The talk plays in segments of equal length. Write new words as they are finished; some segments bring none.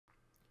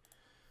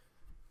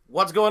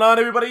What's going on,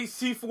 everybody?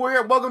 C4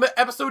 here. Welcome to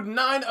episode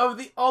 9 of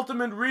the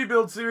Ultimate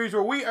Rebuild series,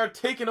 where we are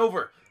taking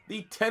over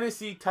the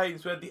Tennessee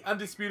Titans, who had the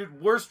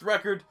undisputed worst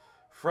record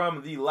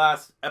from the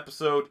last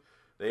episode.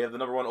 They have the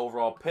 #1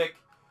 overall pick.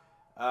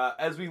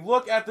 As we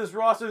look at this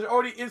roster, there's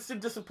already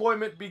instant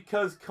disappointment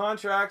because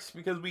contracts,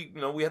 because we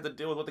had to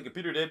deal with what the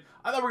computer did.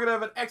 I thought we were going to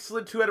have an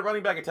excellent two-headed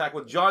running back attack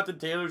with Jonathan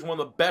Taylor, who's one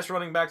of the best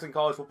running backs in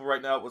college football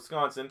right now at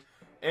Wisconsin,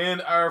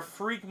 and our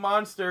freak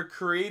monster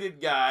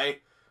created guy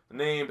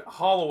named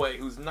Holloway,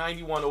 who's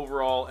 91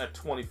 overall at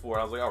 24.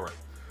 I was like, all right,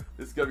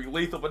 this is going to be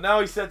lethal. But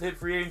now he's set to hit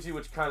free agency,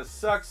 which kind of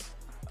sucks.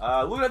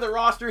 Looking at the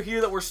roster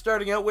here that we're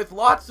starting out with,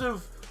 lots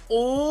of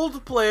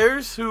old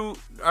players who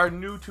are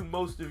new to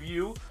most of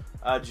you.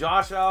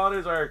 Josh Allen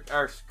is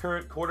our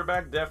current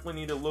quarterback.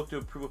 Definitely need to look to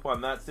improve upon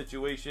that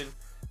situation.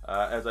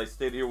 As I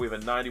stated here, we have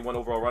a 91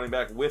 overall running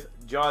back with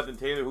Jonathan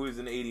Taylor, who is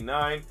an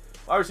 89.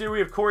 Obviously, we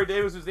have Corey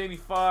Davis, who's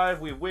 85.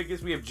 We have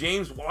Wiggins. We have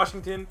James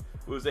Washington,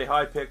 who was a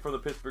high pick from the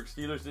Pittsburgh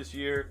Steelers this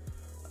year.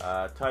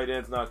 Tight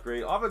end's not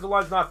great. Offensive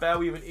line's not bad.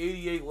 We have an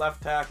 88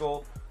 left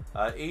tackle,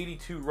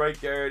 82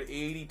 right guard,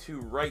 82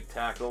 right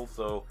tackle.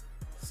 So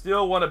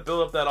still want to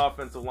build up that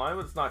offensive line,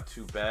 but it's not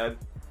too bad.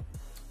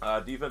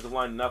 Defensive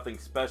line, nothing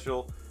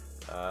special.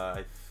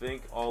 I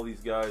think all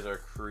these guys are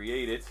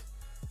created.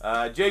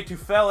 Jay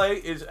Tufele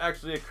is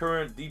actually a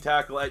current D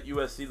tackle at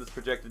USC that's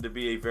projected to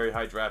be a very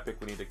high draft pick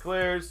when he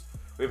declares.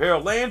 We have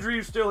Harold Landry,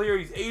 who's still here.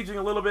 He's aging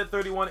a little bit,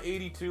 31,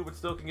 82, but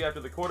still can get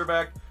after the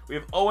quarterback. We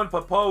have Owen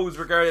Pappoe, who's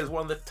regarded as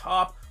one of the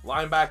top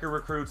linebacker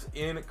recruits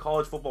in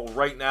college football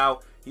right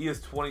now. He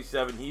is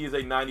 27. He is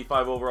a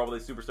 95 overall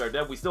with a superstar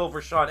depth. We still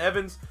have Rashawn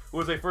Evans, who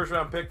was a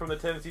first-round pick from the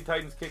Tennessee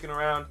Titans, kicking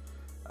around.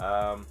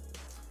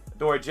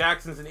 Dory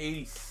Jackson's an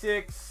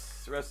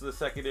 86. The rest of the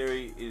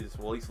secondary is,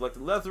 well, he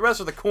selected left. The rest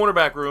of the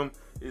cornerback room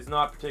is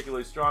not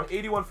particularly strong.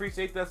 81 free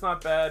safety, that's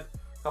not bad.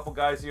 A couple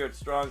guys here at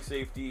strong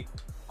safety.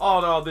 All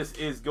in all, this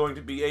is going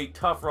to be a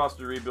tough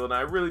roster rebuild, and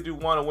I really do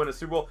want to win a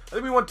Super Bowl. I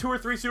think we won 2 or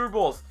 3 Super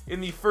Bowls in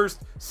the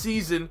first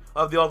season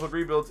of the Ultimate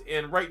Rebuilds,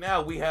 and right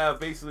now we have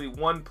basically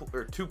 1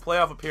 or 2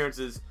 playoff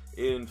appearances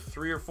in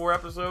 3 or 4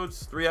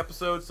 episodes, 3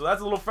 episodes, so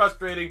that's a little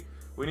frustrating.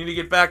 We need to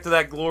get back to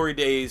that glory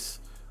days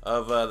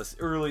of the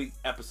early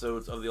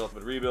episodes of the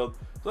Ultimate Rebuild.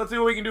 So let's see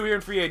what we can do here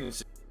in free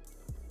agency.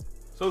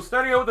 So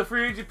starting out with the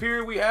free agent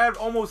period, we had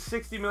almost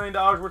 $60 million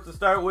worth to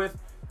start with.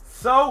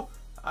 So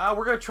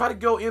we're going to try to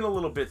go in a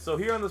little bit. So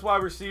here on this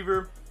wide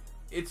receiver,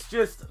 it's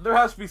just, there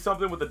has to be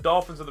something with the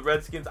Dolphins and the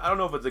Redskins. I don't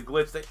know if it's a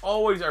glitch. They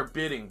always are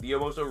bidding the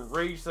most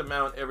outrageous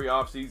amount every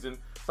offseason.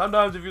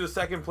 Sometimes if you're the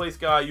second place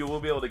guy, you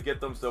will be able to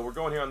get them. So we're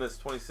going here on this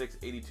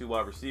 26-82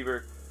 wide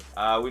receiver.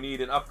 We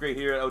need an upgrade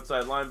here at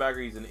outside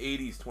linebacker. He's an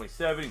 80, he's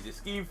 27, he's a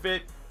scheme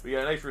fit. We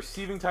got a nice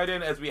receiving tight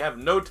end, as we have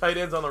no tight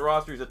ends on the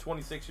roster. He's a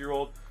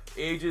 26-year-old.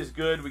 Age is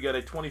good. We got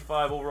a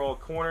 25 overall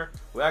corner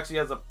who actually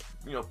has a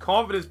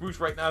confidence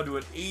boost right now to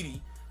an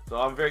 80. So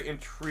I'm very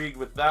intrigued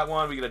with that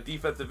one. We get a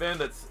defensive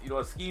end that's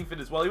a scheme fit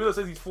as well. Even though it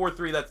says he's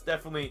 4'3", that's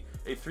definitely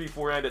a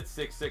 3-4 end at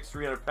 6'6",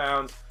 300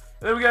 pounds.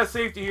 And then we got a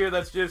safety here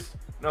that's just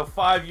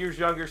 5 years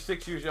younger,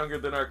 6 years younger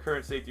than our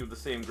current safety with the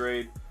same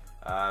grade.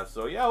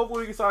 So yeah,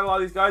 hopefully we can sign a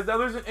lot of these guys. Now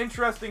there's an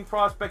interesting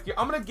prospect here.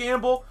 I'm going to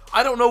gamble.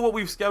 I don't know what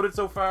we've scouted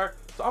so far,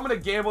 so I'm going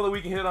to gamble that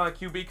we can hit on a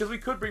QB because we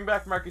could bring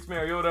back Marcus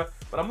Mariota,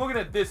 but I'm looking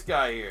at this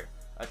guy here,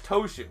 a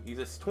Toshin. He's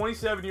a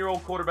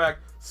 27-year-old quarterback,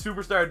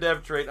 superstar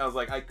dev trait, and I was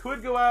like, I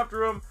could go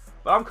after him,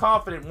 but I'm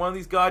confident in one of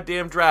these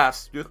goddamn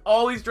drafts, with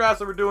all these drafts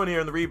that we're doing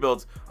here in the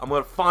rebuilds, I'm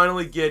going to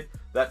finally get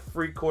that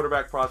free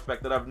quarterback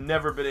prospect that I've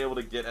never been able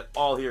to get at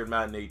all here in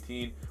Madden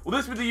 18. Will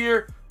this be the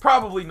year?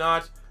 Probably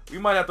not. We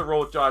might have to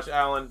roll with Josh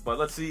Allen, but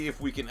let's see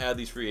if we can add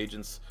these free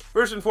agents.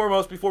 First and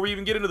foremost, before we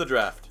even get into the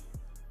draft.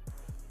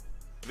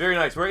 Very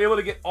nice. We're able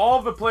to get all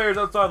of the players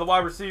outside of the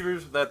wide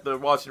receivers that the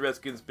Washington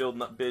Redskins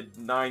bid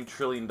 $9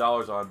 trillion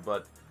on,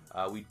 but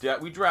we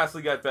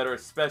drastically got better,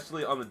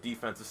 especially on the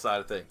defensive side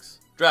of things.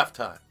 Draft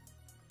time.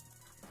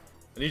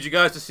 I need you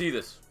guys to see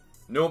this.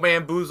 No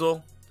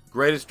bamboozle.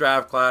 Greatest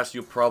draft class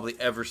you'll probably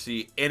ever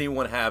see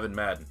anyone have in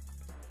Madden.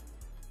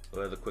 So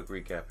there's a quick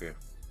recap here.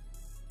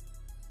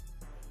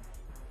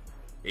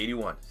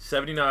 81,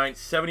 79,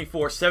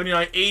 74,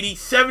 79, 80,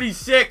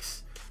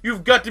 76.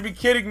 You've got to be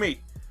kidding me.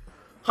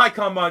 High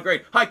combine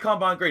grade, high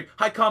combine grade,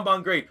 high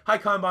combine grade, high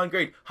combine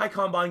grade, high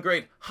combine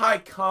grade, high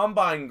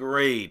combine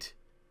grade.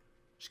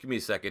 Just give me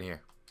a second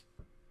here.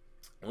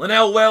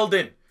 Linnell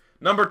Weldon,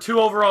 #2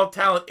 overall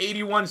talent,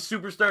 81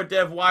 superstar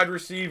dev wide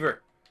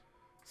receiver.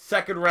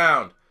 2nd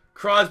round.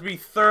 Crosby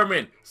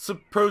Thurman,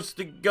 supposed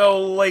to go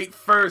late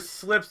first,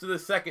 slips to the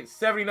 2nd.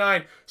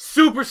 79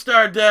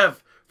 superstar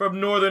dev from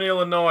Northern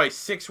Illinois,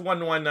 6'1",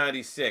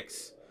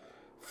 196.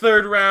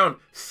 3rd round,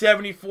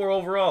 74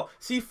 overall.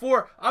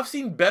 C4, I've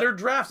seen better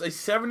drafts. A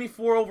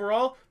 74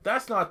 overall,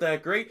 that's not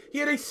that great. He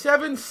had a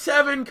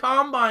 7.7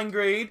 combine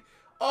grade.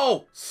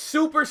 Oh,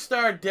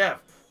 superstar dev.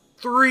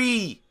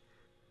 3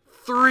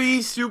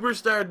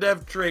 superstar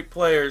dev trait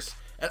players.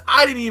 And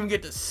I didn't even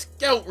get to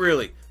scout,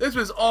 really. This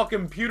was all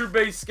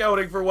computer-based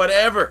scouting for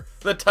whatever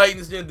the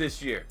Titans did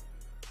this year.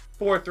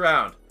 4th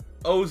round.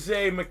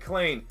 Jose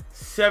McLean,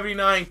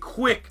 79,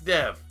 quick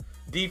dev,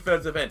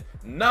 defensive end.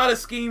 Not a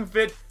scheme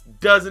fit,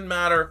 doesn't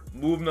matter.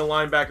 Moving the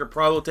linebacker,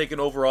 probably will take an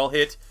overall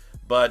hit,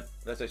 but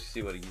let's actually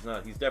see what he's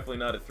not. He's definitely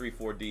not a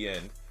 3-4 D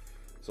end.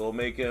 So we'll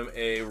make him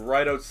a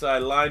right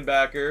outside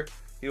linebacker.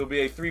 He'll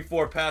be a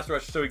 3-4 pass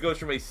rusher. So he goes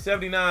from a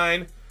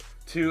 79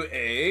 to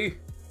a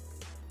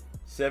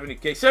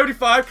 70K.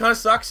 75 kind of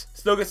sucks.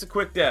 Still gets a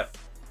quick dev.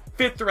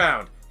 5th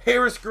round.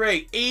 Harris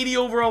Gray, 80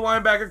 overall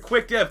linebacker,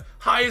 quick dev,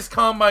 highest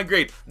combine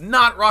grade.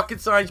 Not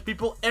rocket science,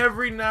 people.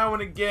 Every now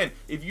and again,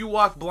 if you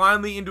walk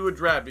blindly into a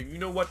draft, if you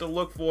know what to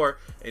look for,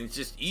 and it's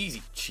just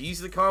easy,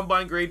 cheese the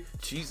combine grade,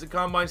 cheese the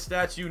combine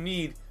stats you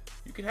need,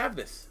 you can have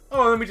this.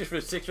 Oh, let me just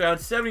finish 6th round,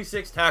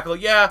 76 tackle.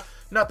 Yeah,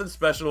 nothing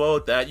special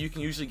about that. You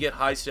can usually get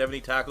high 70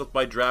 tackles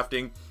by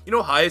drafting, you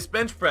know, highest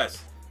bench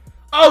press.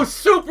 Oh,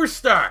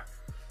 superstar!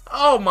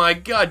 Oh my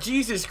God,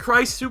 Jesus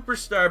Christ,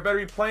 superstar better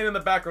be playing in the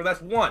back row.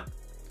 That's 1.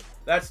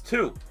 That's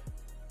 2.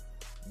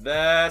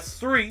 That's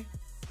 3.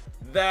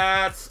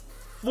 That's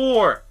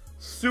 4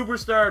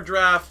 superstar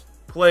draft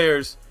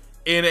players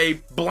in a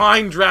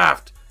blind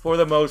draft for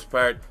the most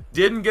part.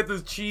 Didn't get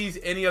to cheese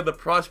any of the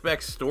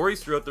prospect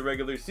stories throughout the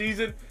regular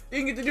season.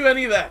 Didn't get to do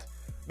any of that.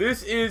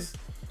 This is,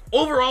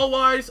 overall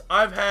wise,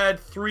 I've had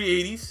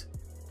 380s.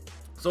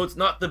 So it's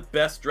not the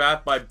best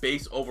draft by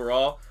base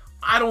overall.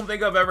 I don't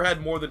think I've ever had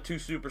more than 2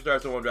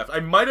 superstars in one draft. I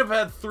might have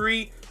had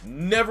 3,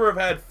 never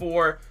have had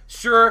 4.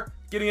 Sure,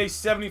 getting a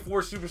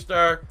 74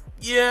 superstar,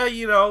 yeah,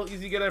 you know, is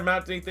he going to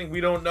amount to anything?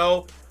 We don't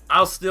know.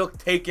 I'll still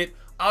take it.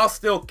 I'll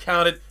still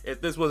count it.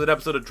 If this was an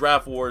episode of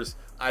Draft Wars,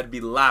 I'd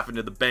be laughing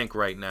to the bank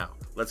right now.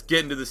 Let's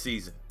get into the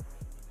season.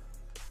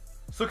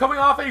 So coming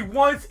off a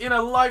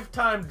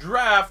once-in-a-lifetime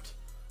draft,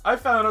 I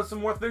found out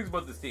some more things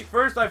about this team.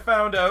 First, I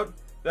found out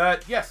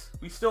that, yes,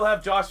 we still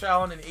have Josh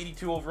Allen and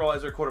 82 overall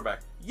as our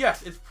quarterback.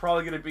 Yes, it's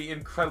probably going to be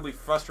incredibly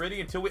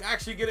frustrating until we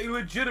actually get a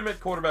legitimate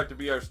quarterback to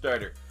be our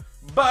starter.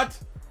 But,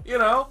 you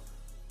know,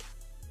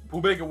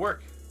 we'll make it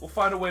work. We'll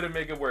find a way to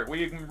make it work.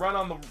 We can run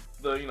on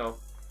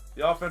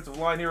the offensive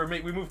line here.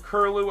 We move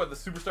Curlew at the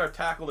superstar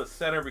tackle to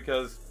center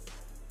because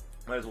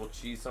might as well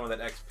cheese some of that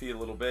XP a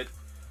little bit.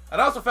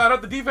 And I also found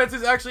out the defense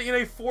is actually in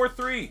a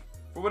 4-3.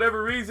 For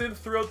whatever reason,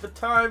 throughout the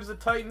times, the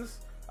Titans,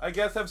 I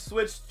guess, have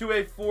switched to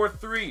a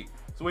 4-3.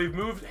 So we've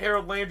moved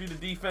Harold Landry to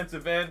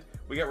defensive end.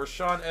 We got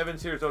Rashawn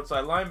Evans here as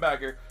outside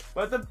linebacker.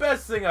 But the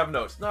best thing I've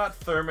noticed, not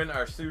Thurman,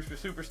 our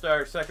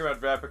superstar second-round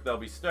draft pick that'll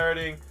be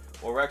starting,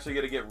 or we're actually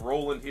going to get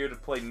Roland here to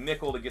play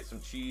nickel to get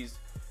some cheese,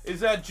 is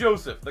that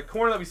Joseph, the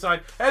corner that we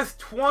signed, has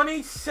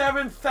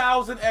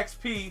 27,000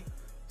 XP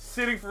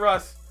sitting for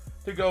us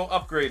to go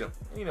upgrade him.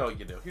 You know what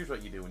you do. Here's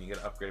what you do when you get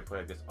an upgraded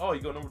player like this. Oh,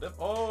 you go number dev.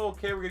 Oh,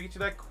 okay, we're going to get you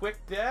that quick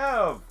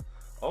dev.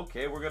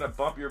 Okay, we're going to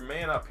bump your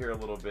man up here a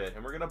little bit.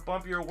 And we're going to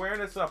bump your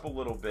awareness up a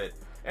little bit.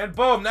 And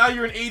boom, now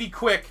you're an 80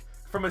 quick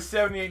from a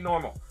 78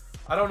 normal.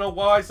 I don't know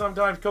why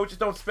sometimes coaches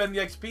don't spend the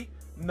XP.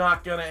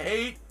 Not going to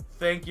hate.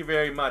 Thank you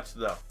very much,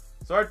 though.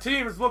 So our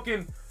team is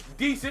looking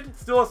decent.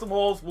 Still has some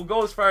holes. We'll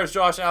go as far as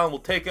Josh Allen will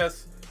take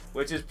us,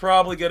 which is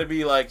probably going to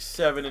be like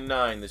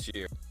 7-9 this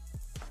year.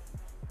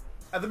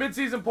 At the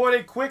midseason point,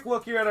 a quick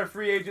look here at our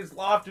free agents.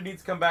 Lofton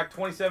needs to come back,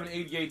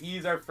 27.88. He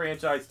is our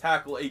franchise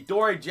tackle.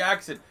 Adoree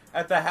Jackson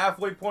at the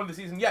halfway point of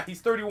the season. Yeah,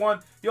 he's 31.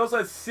 He also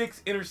has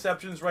 6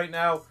 interceptions right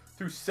now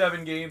through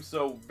 7 games,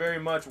 so very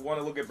much want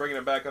to look at bringing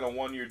him back on a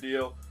 1-year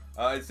deal.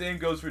 And same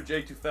goes for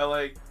Jay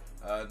Tufele.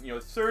 You know,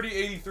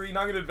 30.83,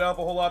 not going to develop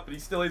a whole lot, but he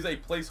still is a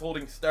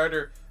place-holding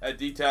starter at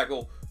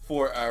D-tackle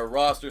for our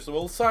roster. So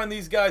we'll sign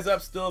these guys up,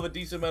 still have a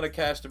decent amount of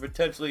cash to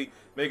potentially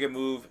make a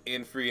move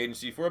in free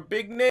agency for a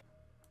big name.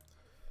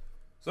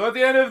 So at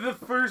the end of the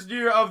first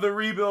year of the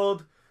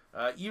rebuild,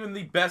 even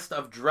the best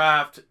of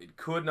draft, it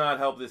could not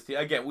help this team.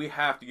 Again, we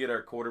have to get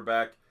our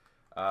quarterback.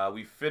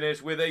 We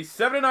finished with a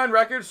 7-9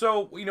 record,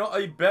 so, you know,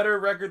 a better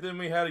record than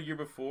we had a year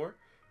before.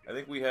 I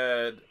think we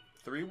had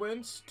 3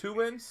 wins, 2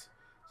 wins.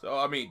 So,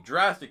 I mean,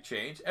 drastic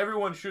change.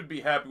 Everyone should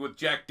be happy with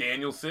Jack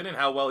Danielson and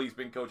how well he's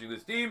been coaching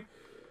this team.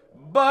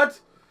 But,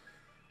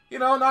 you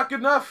know, not good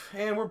enough.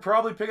 And we're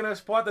probably picking a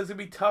spot that's going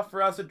to be tough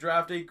for us to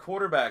draft a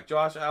quarterback.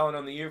 Josh Allen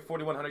on the year,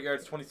 4,100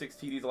 yards, 26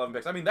 TDs, 11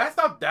 picks. I mean, that's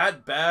not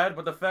that bad,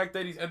 but the fact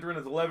that he's entering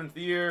his 11th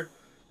year,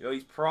 you know,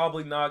 he's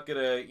probably not going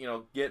to, you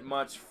know, get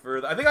much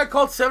further. I think I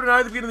called 7-9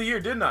 at the beginning of the year,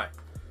 didn't I?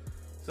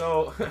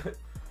 So,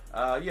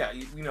 yeah,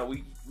 you know,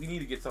 we need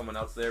to get someone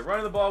else there.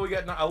 Running the ball, we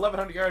got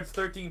 1,100 yards,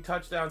 13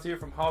 touchdowns here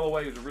from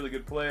Holloway, who's a really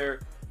good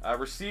player.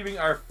 Receiving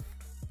our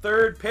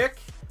 3rd pick.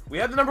 We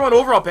had the #1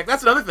 overall pick.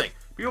 That's another thing.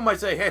 People might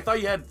say, hey, I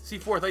thought you had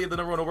C4. I thought you had the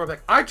 #1 overall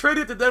pick. I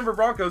traded to Denver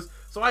Broncos,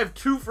 so I have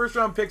 2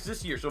 first-round picks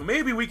this year. So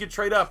maybe we could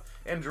trade up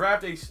and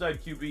draft a stud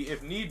QB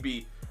if need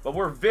be. But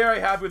we're very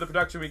happy with the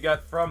production we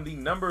got from the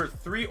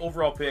 #3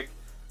 overall pick,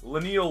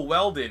 Laniel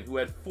Weldon, who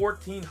had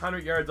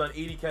 1,400 yards on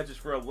 80 catches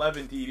for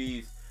 11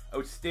 TDs.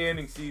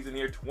 Outstanding season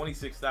here,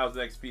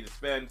 26,000 XP to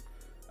spend.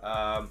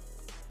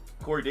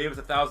 Corey Davis,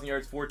 1,000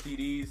 yards, 4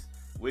 TDs.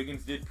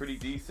 Wiggins did pretty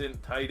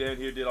decent. Tight end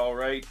here did all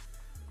right.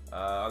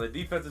 On the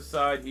defensive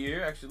side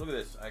here, actually, look at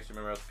this. I actually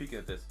remember I was peeking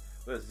at this.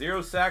 With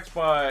 0 sacks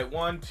by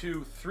 1,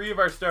 2, 3 of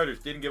our starters.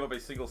 Didn't give up a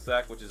single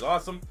sack, which is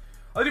awesome.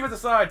 On the defensive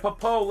side,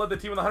 Popo led the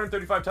team with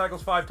 135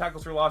 tackles, 5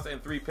 tackles for loss,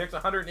 and 3 picks.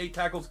 108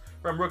 tackles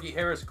from rookie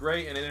Harris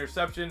Gray and an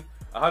interception.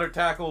 100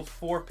 tackles,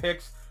 4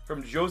 picks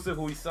from Joseph,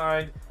 who we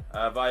signed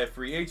via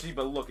free agency.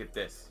 But look at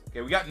this.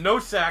 Okay, we got no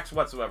sacks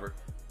whatsoever.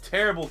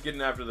 Terrible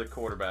getting after the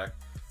quarterback.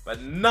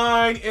 But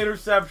 9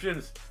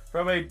 interceptions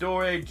from a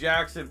Dwyer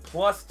Jackson,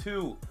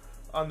 +2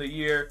 on the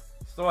year.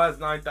 Still has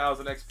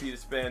 9,000 XP to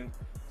spend.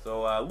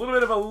 So a little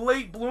bit of a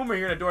late bloomer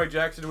here in Dwyer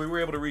Jackson. We were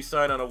able to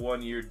re-sign on a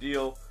 1-year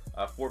deal.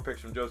 4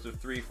 picks from Joseph,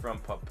 3 from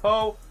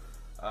Popo.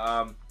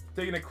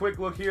 Taking a quick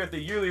look here at the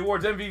yearly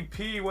awards.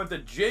 MVP went to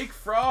Jake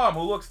Fromm,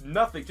 who looks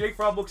nothing. Jake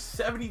Fromm looks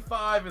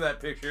 75 in that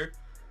picture.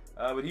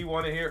 But he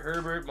won it here.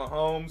 Herbert,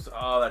 Mahomes.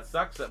 Oh, that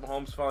sucks that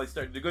Mahomes finally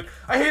started to do good.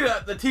 I hate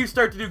it. The teams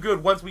start to do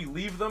good once we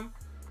leave them.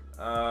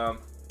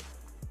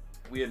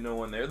 We had no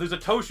one there. There's a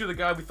Toshu, the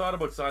guy we thought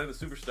about signing, the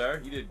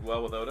superstar. He did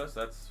well without us.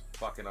 That's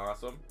fucking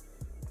awesome.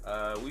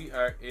 We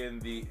are in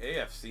the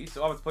AFC.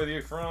 So offensive player of the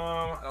year from,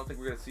 I don't think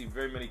we're going to see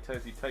very many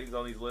Tennessee Titans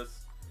on these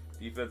lists.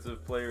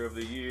 Defensive player of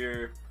the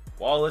year,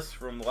 Wallace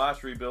from the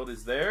last rebuild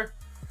is there.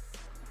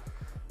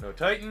 No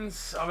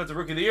Titans. Offensive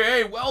rookie of the year.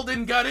 Hey,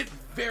 Weldon got it.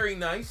 Very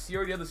nice. He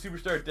already had the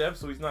superstar depth,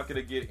 so he's not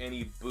going to get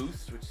any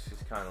boost, which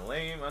is kind of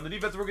lame. On the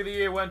defensive rookie of the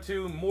year went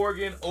to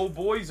Morgan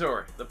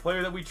Oboizor, the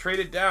player that we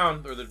traded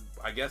down, or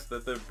I guess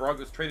that the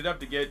Broncos traded up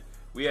to get.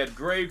 We had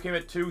Gray, who came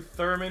at 2.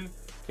 Thurman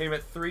came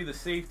at 3, the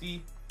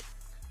safety.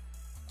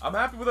 I'm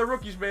happy with our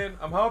rookies, man.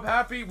 I'm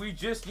happy. We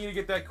just need to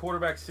get that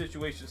quarterback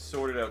situation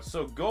sorted out.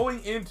 So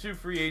going into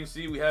free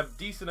agency, we have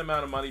decent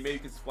amount of money. Maybe you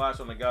can splash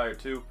on a guy or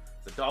two.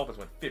 The Dolphins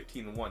went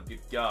 15-1. Good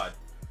God.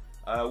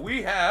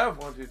 We have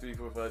 1, 2, 3,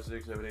 4, 5,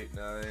 6, 7, 8,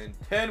 9,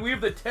 10. We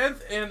have the 10th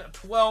and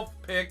 12th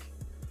pick.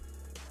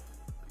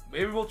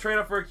 Maybe we'll trade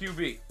up for a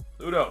QB.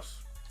 Who knows?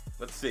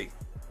 Let's see.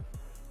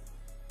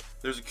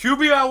 There's a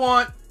QB I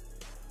want,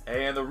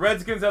 and the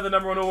Redskins have the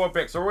 #1 overall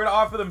pick. So we're going to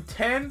offer them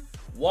 10.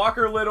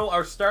 Walker Little,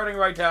 our starting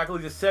right tackle,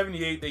 he's a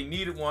 78. They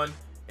needed one.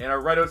 And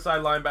our right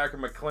outside linebacker,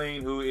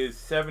 McLean, who is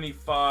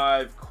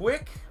 75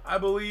 quick, I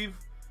believe,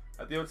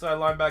 at the outside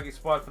linebacking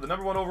spot for the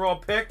 #1 overall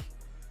pick.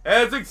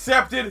 And it's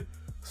accepted.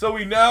 So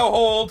we now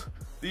hold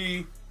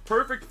the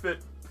perfect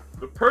fit,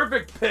 the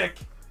perfect pick.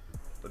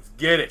 Let's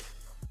get it.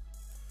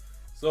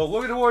 So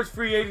looking towards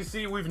free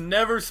agency, we've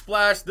never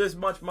splashed this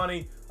much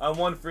money on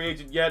one free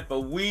agent yet,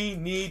 but we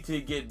need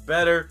to get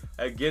better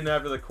at getting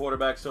after the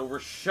quarterback. So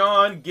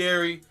Rashawn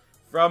Gary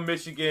from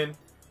Michigan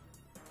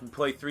can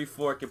play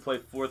 3-4, can play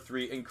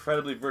 4-3,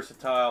 incredibly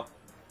versatile.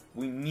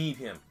 We need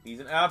him. He's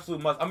an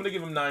absolute must. I'm going to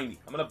give him 90.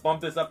 I'm going to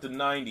bump this up to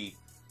 90.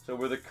 So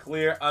we're the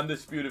clear,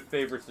 undisputed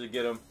favorites to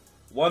get him.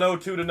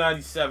 102 to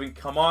 97.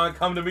 Come on,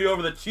 come to me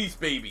over the Chiefs,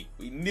 baby.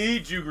 We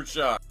need you,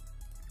 Rashawn.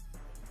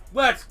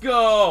 Let's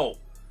go.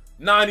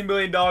 $90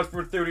 million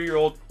for a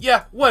 30-year-old.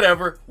 Yeah,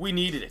 whatever. We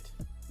needed it.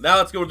 Now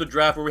let's go to the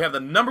draft where we have the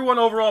 #1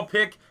 overall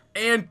pick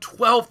and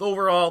 12th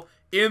overall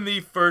in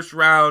the first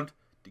round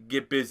to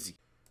get busy.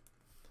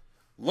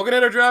 Looking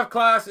at our draft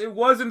class, it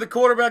wasn't the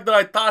quarterback that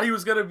I thought he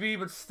was going to be,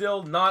 but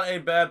still not a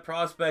bad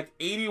prospect.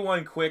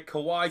 81 quick,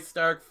 Kawhi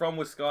Stark from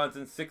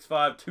Wisconsin,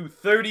 6'5",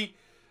 230.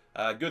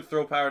 Good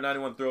throw power,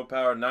 91 throw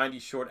power, 90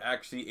 short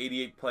accuracy,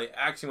 88 play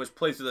action, which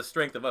plays to the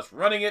strength of us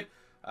running it.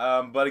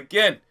 But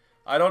again,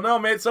 I don't know,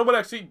 man. Someone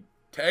actually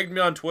tagged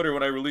me on Twitter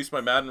when I released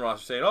my Madden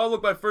roster saying, oh,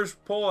 look, my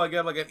first poll, I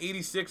got like an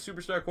 86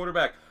 superstar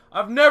quarterback.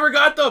 I've never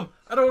got them.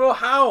 I don't know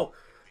how.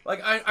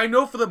 Like, I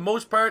know for the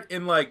most part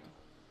in like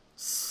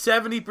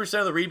 70%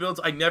 of the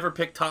rebuilds, I never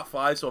pick top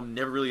 5, so I'm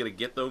never really going to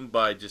get them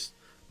by just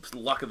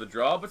luck of the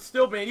draw. But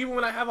still, man, even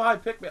when I have a high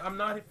pick, man, I'm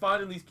not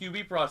finding these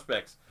QB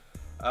prospects.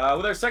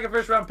 With our second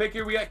first-round pick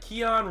here, we got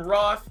Keon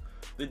Roth,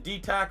 the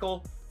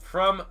D-tackle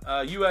from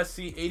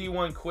USC,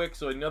 81 quick,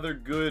 so another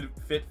good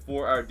fit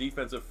for our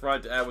defensive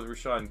front to add with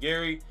Rashawn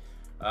Gary.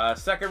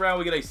 Second round,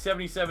 we get a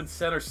 77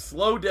 center,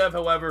 slow dev,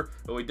 however,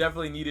 but we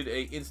definitely needed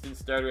a instant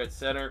starter at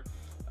center.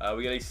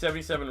 We got a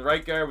 77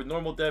 right guard with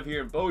normal dev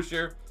here in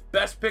Bosher.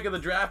 Best pick of the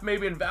draft,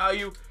 maybe in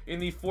value. In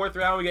the 4th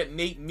round, we got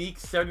Nate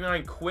Meeks,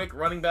 79 quick,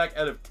 running back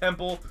out of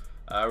Temple.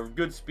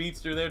 Good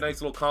speedster there,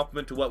 nice little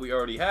compliment to what we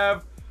already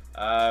have.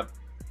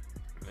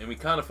 And we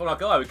kind of, not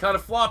gonna lie, we kind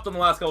of flopped on the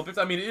last couple picks.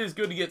 I mean, it is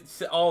good to get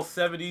all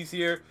 70s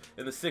here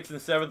in the 6th and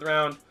 7th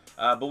round.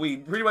 But we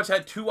pretty much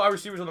had 2 wide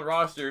receivers on the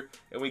roster,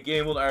 and we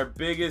gambled our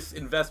biggest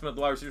investment at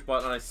the wide receiver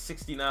spot on a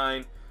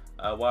 69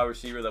 wide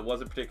receiver that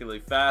wasn't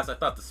particularly fast. I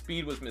thought the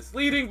speed was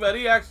misleading, but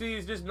he actually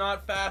is just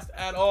not fast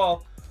at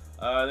all.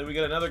 Then we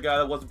got another guy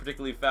that wasn't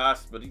particularly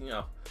fast, but you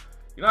know,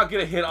 you're not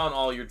gonna hit on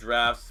all your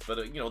drafts.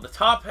 But you know, the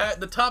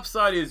top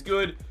side is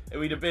good, and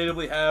we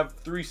debatably have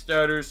 3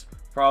 starters.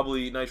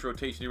 Probably nice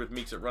rotation here with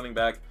Meeks at running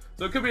back.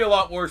 So it could be a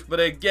lot worse, but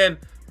again,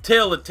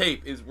 tail of the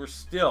tape is we're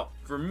still,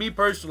 for me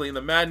personally, in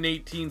the Madden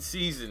 18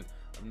 season,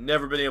 I've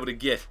never been able to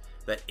get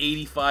that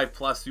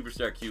 85-plus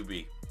superstar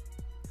QB.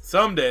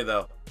 Someday,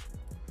 though.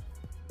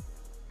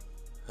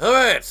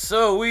 Alright,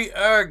 so we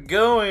are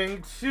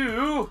going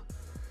to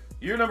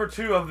Year number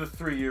 2 of the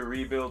 3-year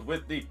rebuild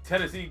with the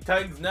Tennessee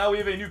Titans. Now we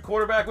have a new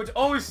quarterback, which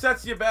always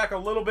sets you back a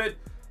little bit.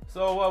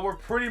 So we're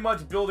pretty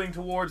much building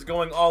towards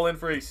going all in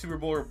for a Super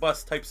Bowl or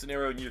bust type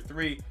scenario in year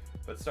 3.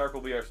 But Stark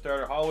will be our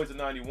starter. Holloway's a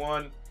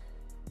 91.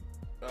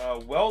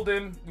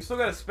 Weldon, we still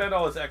got to spend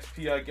all this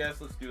XP, I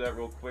guess. Let's do that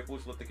real quick. We'll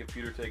just let the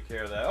computer take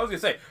care of that. I was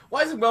going to say,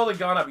 why hasn't Weldon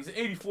gone up? He's an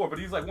 84, but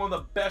he's like one of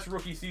the best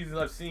rookie seasons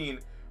I've seen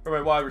for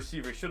my wide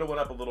receiver. He should have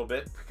went up a little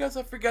bit because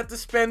I forgot to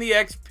spend the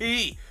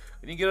XP.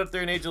 When you get up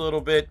there in age a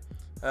little bit,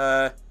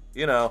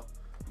 you know,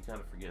 you kind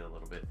of forget a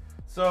little bit.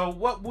 So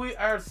what we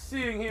are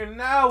seeing here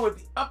now with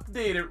the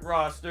updated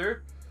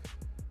roster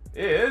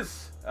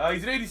is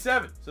he's an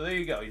 87. So there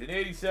you go. He's an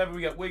 87.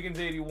 We got Wiggins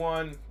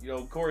 81. You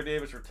know, Corey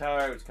Davis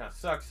retired, which kind of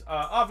sucks.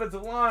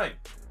 Offensive line.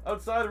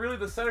 Outside really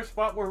the center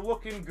spot, we're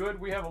looking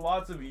good. We have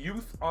lots of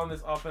youth on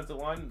this offensive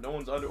line. No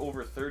one's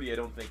over 30, I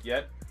don't think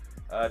yet.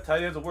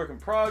 Tight end's a work in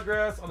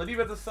progress. On the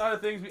defensive side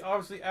of things, we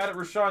obviously added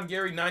Rashawn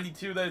Gary,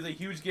 92. That is a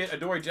huge get.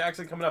 Adoree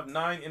Jackson coming up,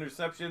 9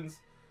 interceptions.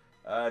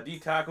 D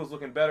tackle's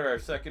looking better. Our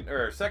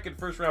second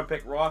first round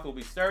pick, Roth, will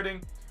be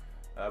starting.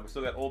 We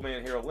still got old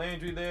man Harold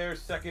Landry there.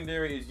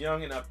 Secondary is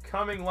young and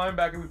upcoming.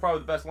 Linebacker, we probably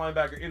the best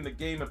linebacker in the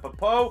game, and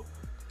Popo.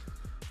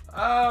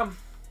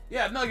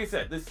 Yeah, like I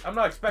said, I'm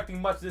not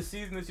expecting much this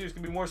season. This year's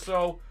gonna be more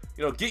so,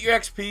 you know, get your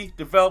XP,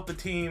 develop the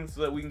team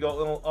so that we can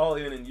go all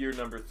in year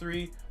number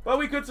 3. But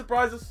we could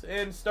surprise us,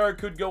 and Stark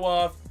could go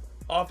off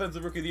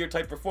offensive rookie of the year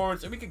type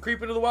performance, and we can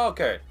creep into the wild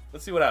card.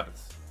 Let's see what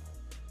happens.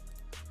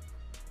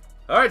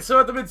 All right, so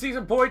at the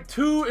midseason point,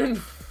 2 and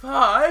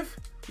 5,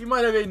 you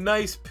might have a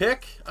nice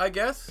pick, I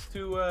guess,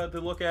 to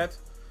look at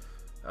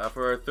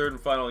for our 3rd and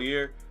final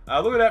year.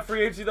 Look at that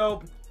free agency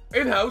though,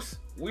 in-house.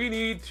 We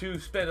need to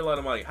spend a lot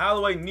of money.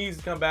 Holloway needs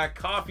to come back.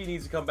 Coffee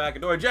needs to come back.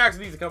 Adoree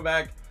Jackson needs to come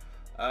back.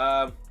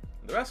 The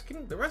rest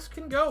can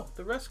go.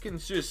 The rest can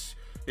just,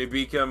 to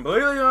be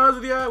completely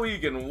honest with you, we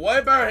can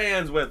wipe our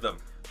hands with them.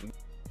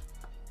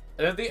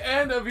 And at the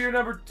end of year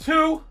number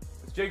 2,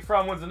 Jake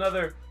Fromm wins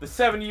the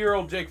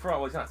 7-year-old Jake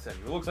Fromm. Well, he's not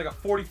 7. It looks like a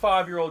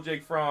 45-year-old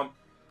Jake Fromm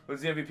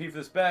wins the MVP for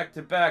this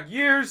back-to-back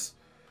years.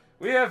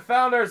 We have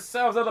found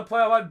ourselves on the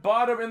playoff line,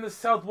 bottom in the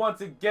South once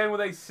again with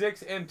a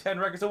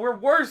 6-10 record. So we're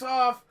worse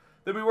off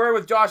than we were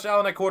with Josh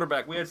Allen at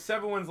quarterback. We had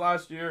 7 wins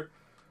last year,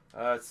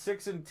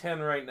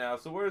 6-10 right now.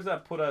 So where does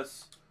that put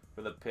us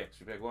for the picks?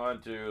 We pick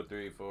 1, 2,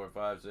 3, 4,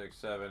 5, 6,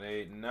 7,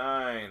 8,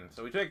 9.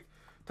 So we take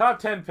top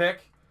 10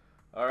 pick.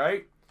 All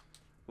right.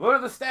 What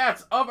are the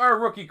stats of our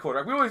rookie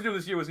quarterback? We always knew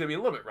this year was going to be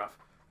a little bit rough.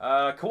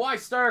 Kawhi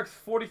Starks,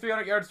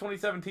 4,300 yards,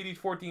 27 TDs,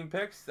 14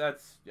 picks.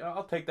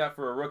 I'll take that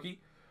for a rookie.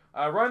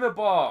 Running the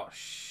ball,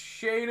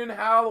 Shaden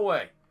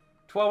Holloway,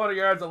 1,200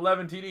 yards,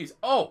 11 TDs.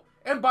 Oh,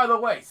 and by the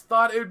way,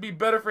 thought it would be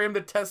better for him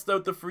to test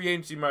out the free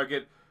agency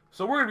market.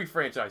 So we're going to be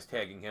franchise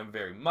tagging him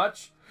very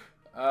much.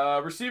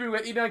 Receiving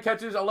with 89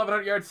 catches,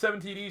 1,100 yards, 7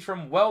 TDs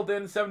from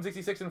Weldon,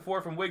 766 and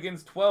 4 from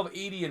Wiggins,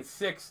 1,280 and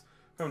 6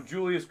 from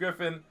Julius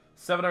Griffin,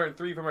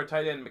 703 from our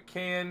tight end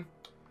McCann.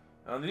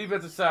 On the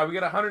defensive side, we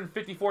got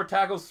 154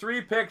 tackles,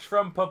 3 picks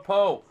from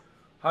Popo,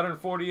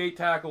 148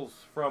 tackles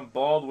from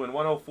Baldwin,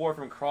 104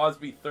 from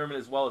Crosby Thurman,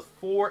 as well as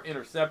 4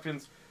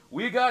 interceptions.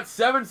 We got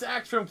 7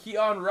 sacks from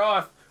Keon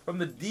Roth from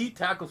the D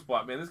tackle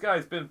spot. Man, this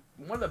guy's been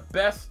one of the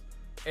best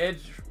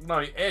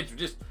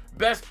just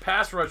best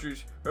pass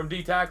rushers from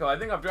D tackle I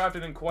think I've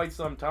drafted in quite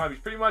some time. He's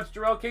pretty much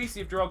Jarrell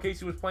Casey if Jarrell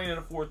Casey was playing in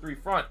a 4-3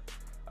 front.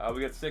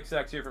 We got 6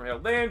 sacks here from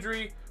Harold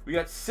Landry. We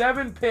got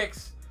 7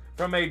 picks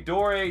from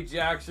Adoree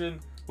Jackson,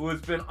 who has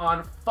been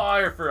on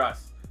fire for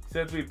us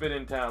since we've been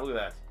in town. Look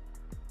at that.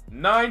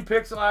 9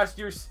 picks last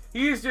year.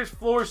 He's just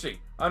flourishing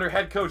under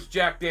head coach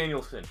Jack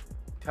Danielson.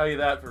 Tell you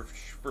that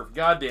for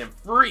goddamn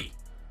free.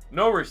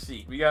 No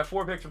receipt. We got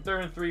 4 picks from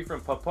 3rd and 3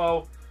 from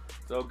Popo.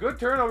 So good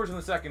turnovers in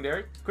the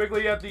secondary.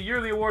 Quickly at the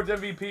yearly awards,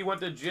 MVP went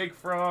to Jake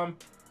Fromm.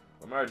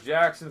 Lamar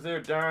Jackson's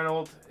there,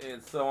 Darnold,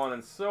 and so on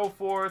and so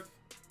forth.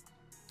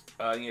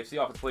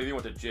 NFC Offensive Player of the Year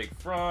went to Jake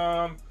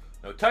Fromm.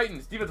 No,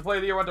 Titans Defensive Player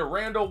of the Year went to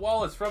Randall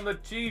Wallace from the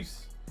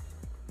Chiefs.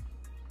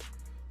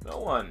 No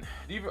one.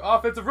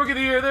 Offensive Rookie of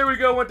the Year, there we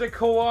go, went to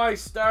Kawhi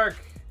Stark.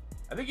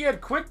 I think he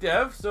had quick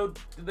dev, so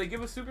did they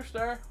give a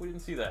superstar? We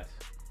didn't see that.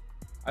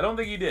 I don't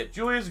think he did.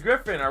 Julius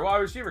Griffin, our wide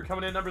receiver,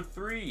 coming in number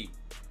 3.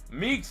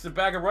 Meeks, the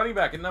backup running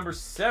back, at number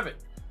 7.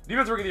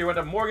 Defensive Rookie of the Year went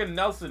to Morgan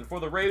Nelson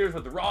for the Raiders,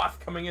 with Roth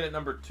coming in at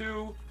number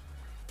 2.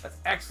 That's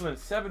excellent.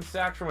 7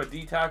 sacks from a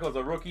D tackle as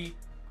a rookie.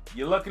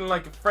 You're looking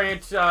like a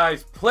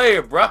franchise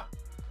player, bruh.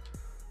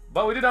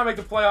 But we did not make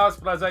the playoffs,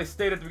 but as I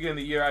stated at the beginning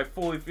of the year, I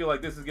fully feel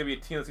like this is going to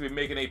be a team that's going to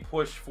be making a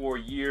push for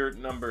year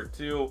number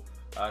 2.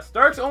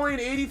 Stark's only an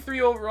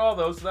 83 overall,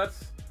 though, so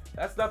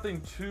that's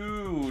nothing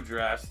too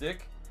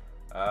drastic.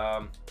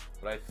 But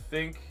I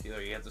think he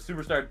has a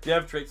superstar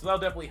dev trait, so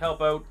that'll definitely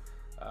help out.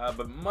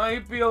 But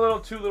might be a little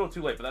too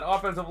late. But that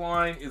offensive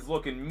line is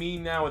looking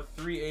mean now with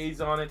 3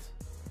 A's on it.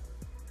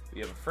 We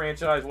have a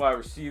franchise wide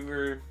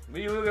receiver.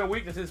 We look at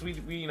weaknesses. We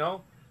you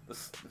know, the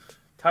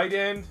tight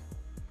end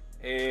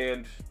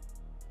and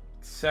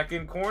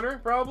second corner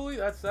probably.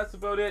 That's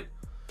about it.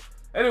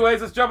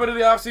 Anyways, let's jump into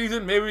the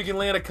offseason. Maybe we can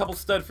land a couple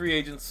stud free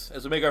agents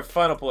as we make our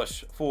final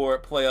push for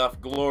playoff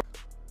glory.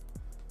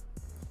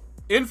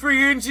 In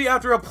free agency,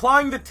 after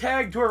applying the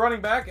tag to a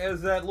running back,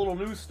 as that little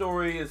news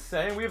story is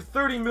saying, we have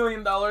 $30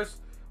 million,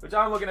 which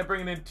I'm looking at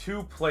bringing in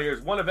 2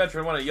 players, one a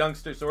veteran, one a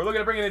youngster. So we're looking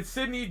at bringing in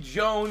Sidney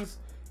Jones,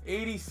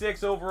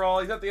 86 overall.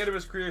 He's at the end of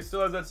his career,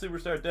 still has that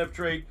superstar depth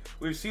trait.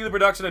 We've seen the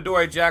production that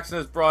Dwyer Jackson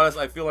has brought us.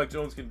 I feel like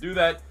Jones can do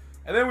that.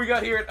 And then we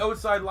got here an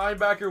outside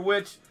linebacker,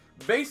 which,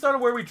 based on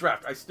where we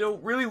draft, I still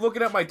really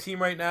looking at my team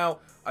right now.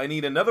 I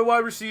need another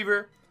wide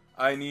receiver.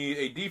 I need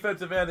a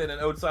defensive end and an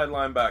outside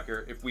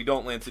linebacker. If we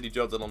don't land Sidney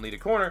Jones, then I'll need a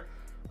corner.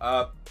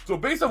 So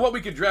based on what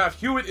we can draft,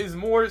 Hewitt is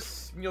more,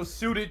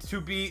 suited to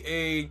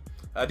be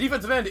a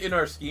defensive end in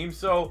our scheme.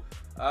 So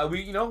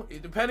we,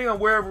 depending on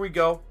wherever we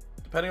go,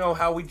 depending on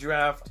how we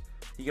draft,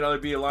 he can either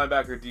be a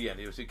linebacker or D end.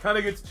 So he kind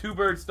of gets 2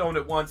 birds stoned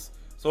at once.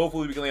 So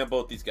hopefully we can land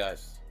both these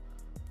guys.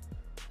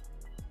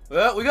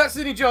 Well, we got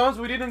Sidney Jones.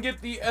 We didn't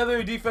get the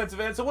other defensive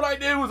end. So what I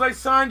did was I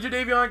signed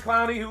Jadeveon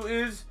Clowney, who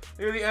is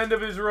near the end of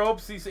his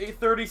ropes. He's a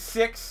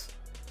 36.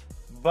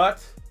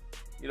 But,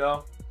 he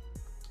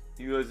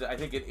was, I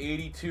think, an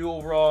 82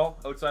 overall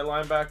outside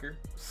linebacker.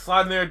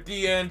 Sliding there at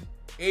D end,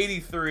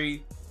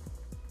 83.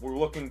 We're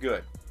looking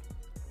good.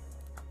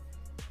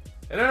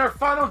 And in our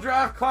final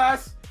draft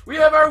class, we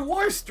have our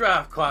worst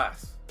draft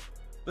class.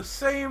 The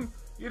same,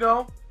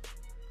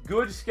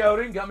 good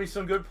scouting. Got me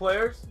some good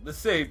players. The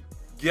same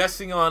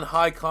guessing on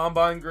high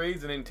combine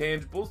grades and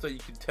intangibles that you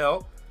can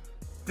tell.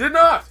 Did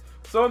not.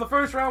 So in the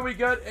first round, we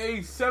got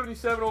a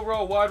 77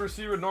 overall wide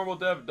receiver, normal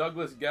dev,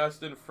 Douglas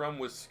Gaston from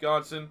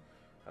Wisconsin.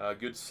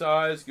 Good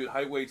size, good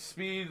height, weight,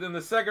 speed. In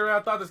the second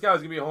round, thought this guy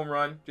was going to be a home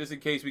run, just in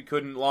case we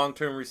couldn't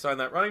long-term re-sign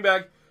that running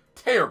back.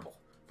 Terrible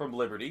from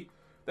Liberty.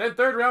 Then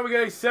third round, we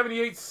got a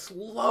 78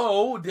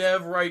 slow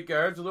dev right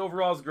guard. So the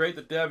overall is great.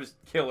 The dev is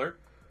killer.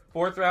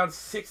 Fourth round,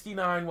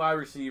 69 wide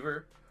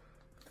receiver.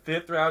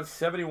 Fifth round,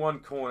 71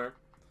 corner.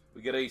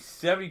 We get a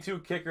 72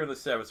 kicker in the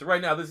 7th. So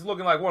right now, this is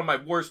looking like one of my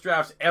worst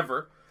drafts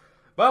ever.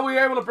 But we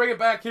were able to bring it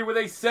back here with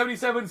a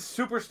 77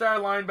 superstar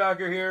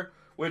linebacker here,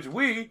 which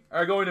we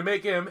are going to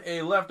make him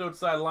a left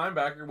outside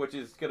linebacker, which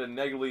is going to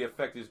negatively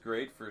affect his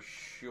grade for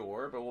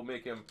sure. But we'll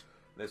make him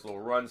this little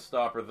run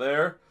stopper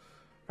there.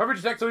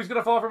 Coverage check, so he's going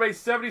to fall from a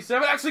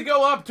 77, actually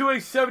go up to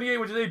a 78,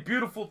 which is a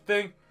beautiful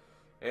thing.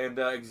 And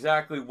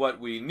exactly what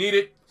we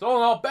needed. So all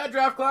in all, bad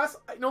draft class.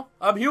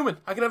 I'm human.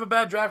 I can have a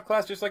bad draft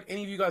class just like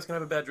any of you guys can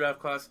have a bad draft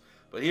class.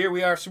 But here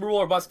we are, Super Bowl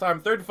or bust time,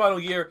 third and final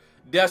year,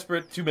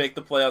 desperate to make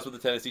the playoffs with the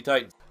Tennessee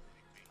Titans.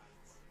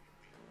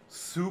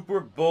 Super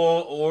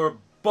Bowl or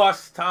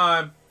bust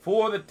time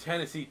for the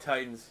Tennessee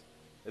Titans,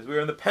 as we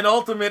are in the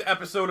penultimate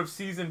episode of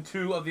Season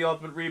 2 of the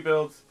Ultimate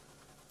Rebuilds.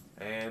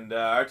 And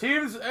our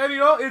teams, and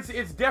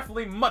it's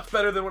definitely much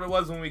better than what it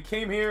was when we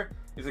came here.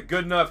 Is it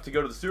good enough to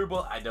go to the Super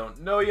Bowl? I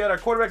don't know yet. Our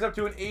quarterback's up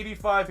to an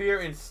 85 here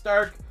in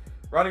Stark.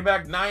 Running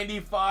back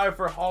 95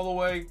 for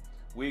Holloway.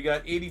 We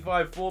got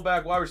 85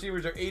 fullback. Wide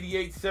receivers are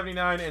 88,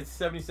 79, and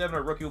 77.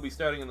 Our rookie will be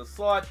starting in the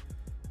slot,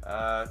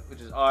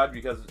 which is odd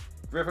because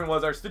Griffin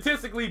was our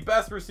statistically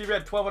best receiver.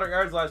 Had 1,200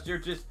 yards last year.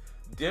 Just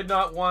did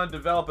not want to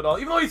develop at all.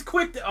 Even though he's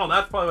quick. Oh,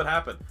 that's probably what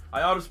happened.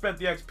 I auto-spent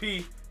the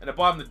XP, and I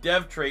bought him the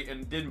dev trait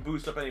and didn't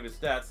boost up any of his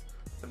stats.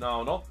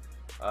 Phenomenal.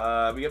 We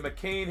got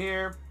McCain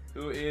here,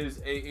 who is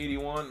a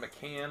 81.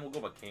 McCann. We'll go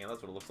McCann.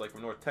 That's what it looks like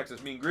from North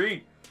Texas. Mean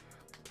Green.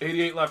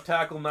 88 left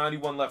tackle,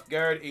 91 left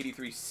guard,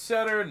 83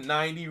 center,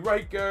 90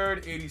 right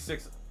guard,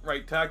 86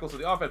 right tackle. So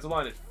the offensive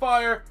line is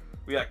fire.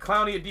 We got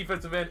Clowney at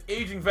defensive end.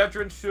 Aging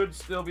veteran should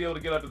still be able to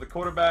get up to the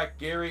quarterback.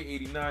 Gary,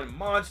 89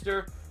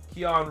 monster.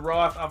 Keon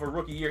Roth off a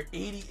rookie year,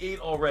 88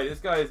 already. This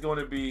guy is going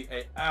to be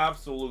an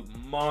absolute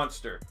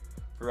monster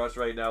for us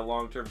right now,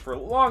 long term, for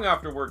long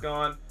after we're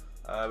gone.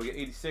 We got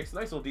 86,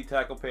 nice little D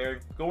tackle pairing.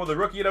 Go with the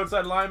rookie at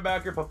outside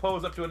linebacker,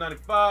 Papose up to a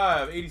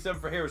 95,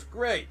 87 for Harris,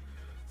 great.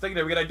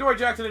 Secondary, we got Dwyer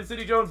Jackson and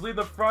Sidney Jones lead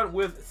the front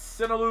with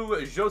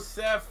Senalu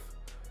Joseph.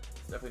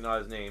 It's definitely not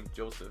his name,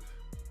 Joseph.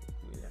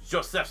 Yeah,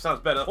 Joseph sounds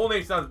better. The whole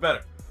name sounds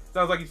better.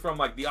 Sounds like he's from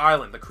like the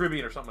island, the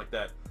Caribbean or something like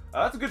that.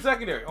 That's a good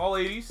secondary, all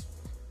 80s.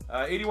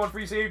 81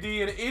 free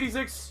safety and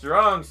 86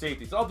 strong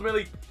safety. So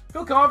ultimately, I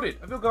feel confident.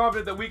 I feel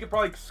confident that we could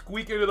probably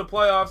squeak into the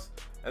playoffs,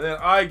 and then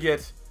I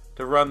get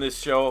to run this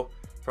show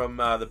from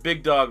the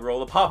big dog role,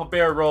 the Papa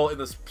Bear role in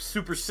the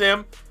Super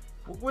Sim.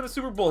 We'll win a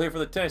Super Bowl here for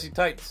the Tennessee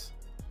Titans.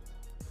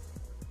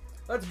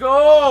 Let's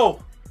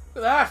go!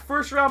 Look at that.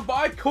 First round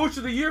bye. Coach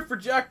of the year for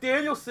Jack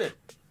Danielson.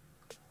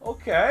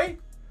 Okay.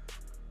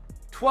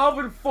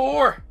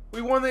 12-4.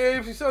 We won the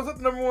AFC South. Is that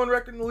the #1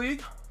 record in the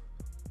league?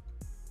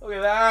 Look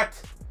at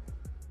that.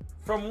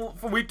 From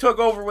we took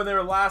over when they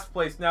were last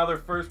place, now they're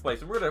first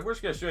place. And we're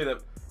just gonna show you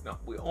that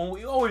we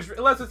always,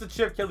 unless it's a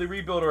Chip Kelly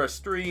rebuild or a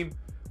stream,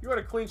 you run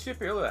a clean ship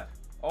here. Look at that.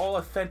 All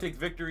authentic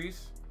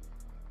victories.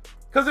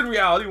 Because in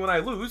reality, when I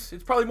lose,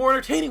 it's probably more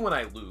entertaining when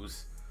I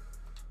lose.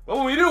 But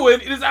when we do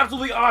win, it is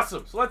absolutely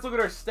awesome. So let's look at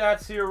our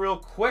stats here real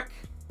quick.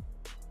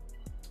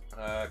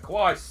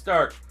 Kawhi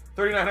Stark,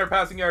 3,900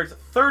 passing yards,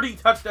 30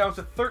 touchdowns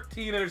to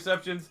 13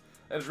 interceptions.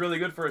 That is really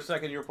good for a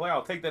second-year player.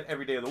 I'll take that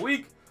every day of the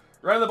week.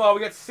 Running the ball, we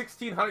got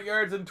 1,600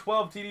 yards and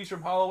 12 TDs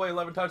from Holloway,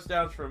 11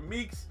 touchdowns from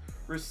Meeks.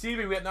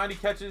 Receiving, we got 90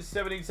 catches,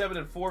 787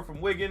 and 4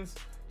 from Wiggins.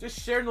 Just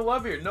sharing the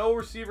love here. No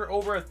receiver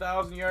over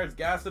 1,000 yards.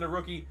 Gaston, a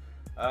rookie,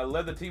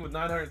 led the team with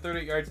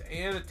 938 yards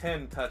and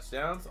 10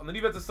 touchdowns. On the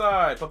defensive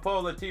side,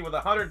 Popo led the team with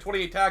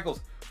 128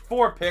 tackles,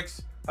 4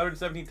 picks,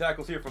 117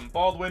 tackles here from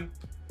Baldwin.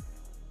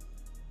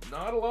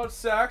 Not a lot of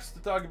sacks to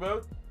talk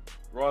about.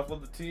 Roth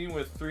led the team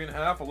with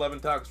 3.5, 11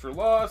 tackles for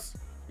loss.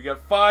 We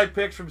got 5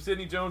 picks from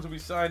Sidney Jones, who we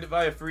signed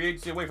via free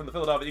agency away from the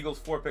Philadelphia Eagles.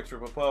 4 picks for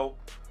Popo.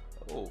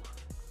 Oh.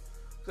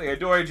 Looks like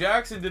Adoree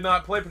Jackson did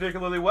not play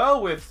particularly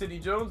well with Sidney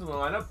Jones in the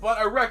lineup, but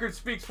our record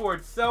speaks for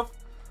itself.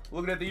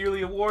 Looking at the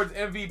yearly awards,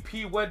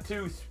 MVP went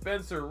to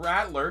Spencer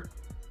Rattler.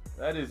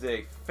 That is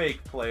a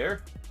fake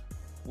player.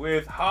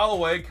 With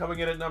Holloway coming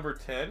in at number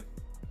 10.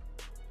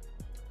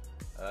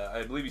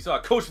 I believe you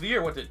saw Coach of the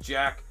Year went to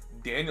Jack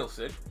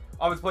Danielson.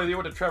 Offensive Player of the Year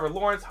went to Trevor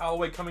Lawrence.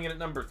 Holloway coming in at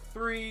number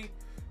 3.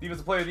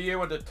 Defensive Player of the Year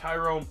went to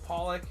Tyrone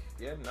Pollock.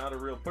 Yeah, not a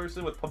real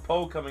person. With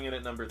Popo coming in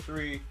at number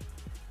 3.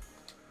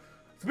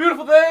 It's a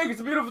beautiful thing. It's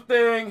a beautiful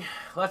thing.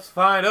 Let's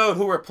find out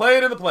who we're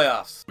playing in the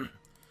playoffs.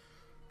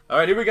 All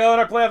right, here we go in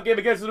our playoff game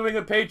against the New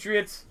England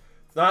Patriots.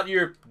 It's not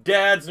your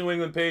dad's New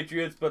England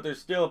Patriots, but they're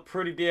still a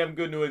pretty damn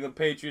good New England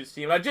Patriots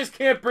team. I just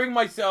can't bring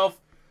myself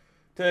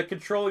to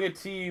controlling a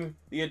team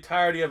the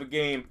entirety of a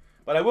game.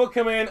 But I will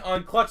come in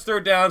on clutch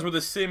third downs where the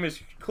sim is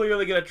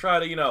clearly going to try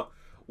to, you know,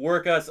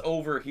 work us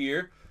over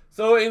here.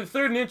 So in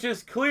 3rd and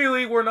inches,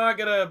 clearly we're not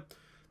going to...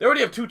 They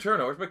already have 2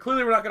 turnovers, but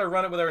clearly we're not going to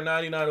run it with our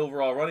 99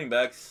 overall running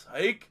backs.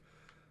 Hike.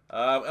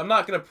 I'm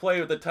not going to play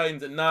with the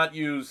Titans and not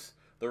use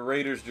the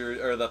Raiders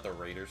jersey, or not the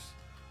Raiders,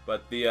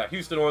 but the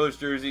Houston Oilers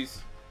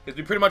jerseys, because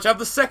we pretty much have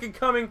the second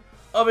coming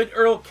of an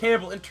Earl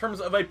Campbell in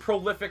terms of a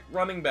prolific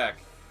running back.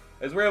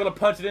 As we're able to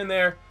punch it in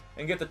there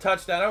and get the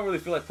touchdown. I don't really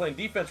feel like playing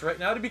defense right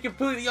now, to be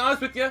completely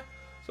honest with you.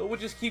 So we'll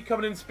just keep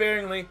coming in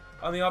sparingly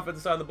on the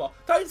offensive side of the ball.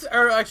 Titans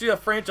are actually a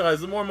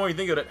franchise, the more and more you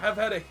think of it, have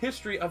had a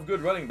history of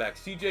good running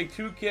backs. CJ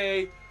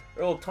 2K,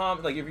 Earl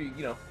Tom, like if you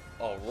know,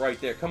 oh, right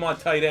there. Come on,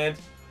 tight end.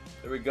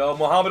 There we go.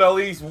 Muhammad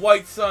Ali's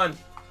white son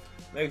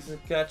makes a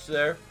catch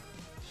there.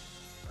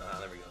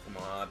 There we go.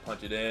 Come on,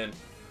 punch it in.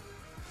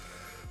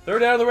 3rd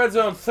down in the red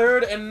zone.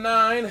 3rd and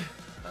 9.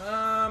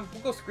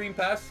 We'll go screen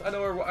pass. I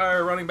know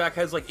our running back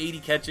has like 80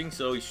 catching,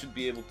 so he should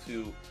be able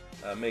to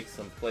make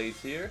some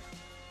plays here.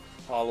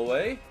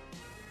 Holloway.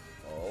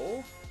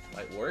 Oh,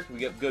 might work. We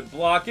get good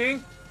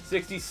blocking.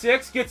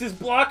 66 gets his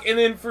block, and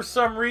then for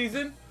some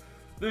reason,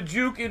 the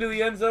juke into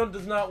the end zone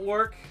does not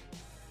work.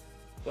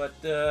 But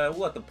we'll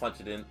let them punch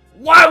it in.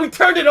 Wow, we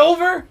turned it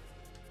over?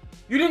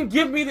 You didn't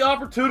give me the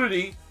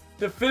opportunity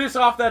to finish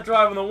off that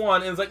drive on the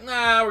 1, and it's like,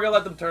 nah, we're going to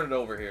let them turn it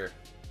over here.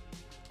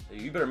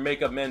 You better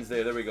make up men's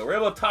day. There we go. We're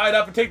able to tie it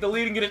up and take the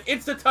lead and get an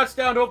instant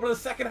touchdown to open the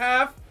second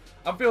half.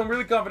 I'm feeling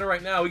really confident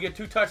right now. We get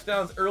 2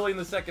 touchdowns early in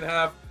the second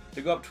half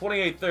to go up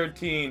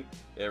 28-13.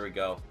 There we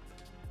go.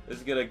 This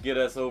is going to get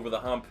us over the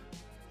hump.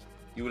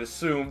 You would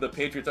assume the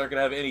Patriots aren't going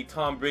to have any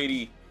Tom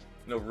Brady,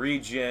 you know,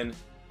 regen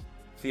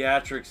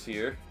theatrics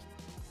here.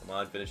 Come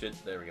on, finish it.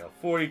 There we go.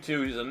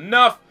 42 is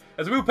enough.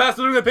 As we move past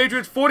the New England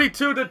Patriots,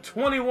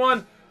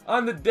 42-21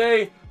 on the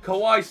day.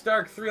 Kawhi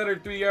Stark,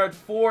 303 yards,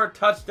 4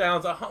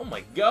 touchdowns. Oh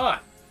my God.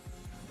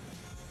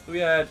 So we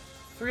had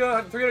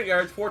 300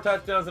 yards, 4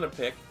 touchdowns, and a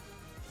pick.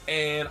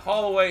 And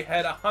Holloway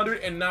had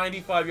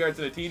 195 yards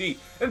and a TD.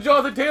 And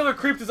Jonathan Taylor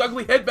creeped his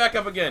ugly head back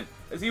up again,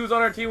 as he was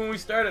on our team when we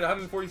started.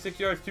 146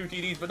 yards, 2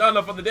 TDs, but not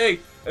enough on the day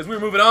as we're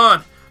moving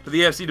on to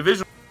the AFC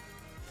Division.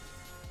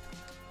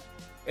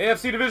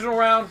 AFC Divisional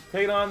round,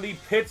 taking on the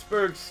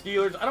Pittsburgh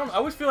Steelers. I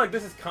always feel like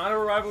this is kind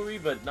of a rivalry,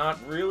 but not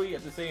really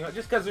at the same time.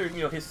 Just because they're,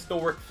 you know,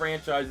 historic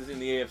franchises in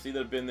the AFC that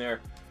have been there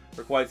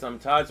for quite some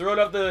time. So wrote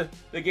up the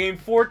game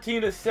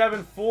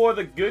 14-7 for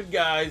the good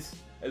guys,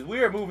 as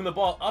we are moving the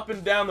ball up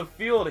and down the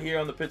field here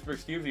on the Pittsburgh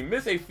Steelers. We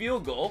miss a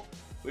field goal,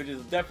 which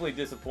is definitely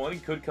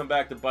disappointing. Could come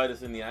back to bite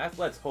us in the ass.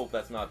 Let's hope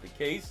that's not the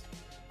case.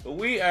 But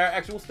we are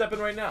actually, we'll step in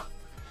right now.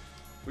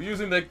 We're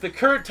using the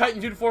current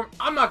Titans uniform.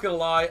 I'm not going to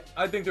lie.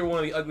 I think they're one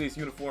of the ugliest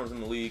uniforms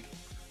in the league.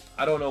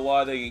 I don't know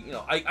why they, you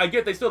know, I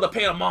get they still have to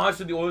pay homage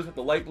to the Oilers with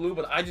the light blue,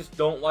 but I just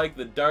don't like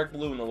the dark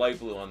blue and the light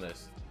blue on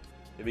this,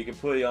 to be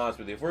completely honest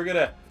with you. If we're going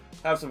to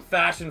have some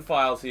fashion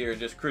files here and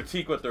just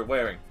critique what they're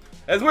wearing,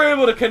 as we're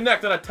able to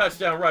connect on a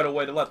touchdown right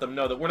away to let them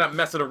know that we're not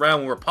messing around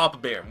when we're Papa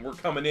Bear. We're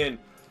coming in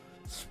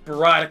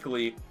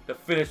sporadically to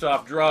finish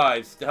off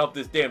drives to help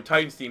this damn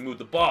Titans team move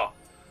the ball.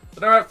 So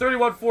now we're at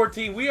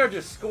 31-14. We are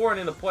just scoring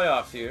in the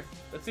playoffs here.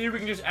 Let's see if we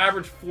can just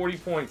average 40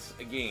 points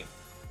a game.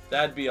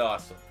 That'd be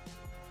awesome.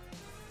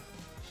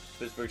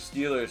 Pittsburgh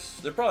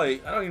Steelers, they're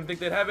probably, I don't even think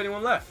they'd have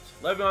anyone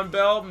left. Le'Veon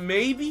Bell,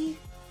 maybe?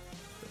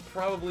 But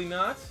probably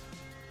not.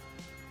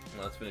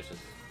 Well, let's finish this.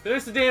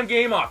 Finish the damn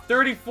game off.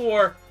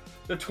 34-21.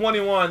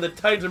 The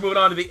Titans are moving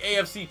on to the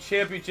AFC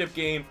Championship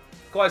game.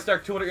 Kawhi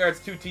Stark, 200 yards,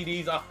 2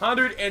 TDs,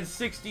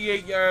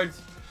 168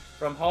 yards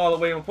from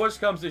Holloway. When push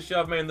comes to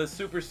shove, man, the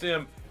Super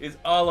Sim is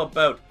all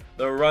about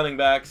the running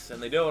backs, and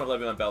they don't have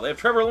Le'Veon Bell. They have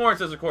Trevor Lawrence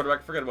as a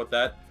quarterback. Forget about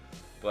that.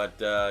 But,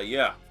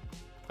 yeah.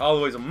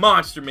 Holloway's a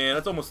monster, man.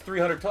 That's almost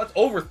 300. That's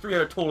over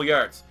 300 total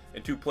yards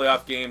in 2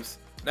 playoff games.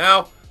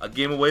 Now, a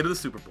game away to the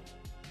Super Bowl.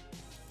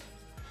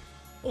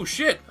 Oh,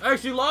 shit. I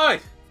actually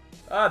lied.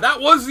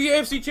 That was the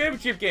AFC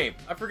Championship game.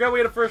 I forgot we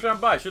had a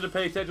first-round bye. Should have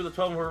paid attention to the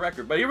 12-1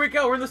 record. But here we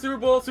go. We're in the Super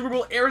Bowl. Super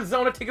Bowl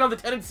Arizona taking on the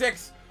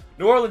 10-6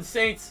 New Orleans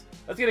Saints.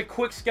 Let's get a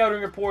quick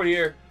scouting report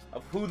here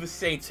of who the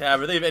Saints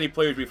have. Or they have any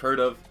players we've heard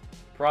of?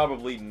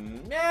 Probably.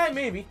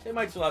 Maybe. They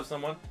might still have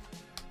someone.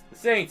 The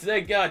Saints,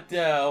 they got,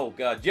 oh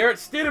god, Jarrett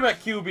Stidham at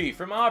QB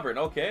from Auburn.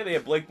 Okay, they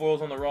have Blake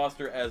Bortles on the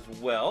roster as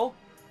well.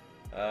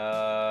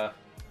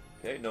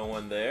 Okay, no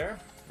one there.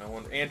 No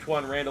one.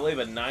 Antoine Randall, they have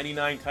a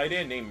 99 tight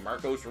end named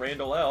Marcos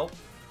Randall L.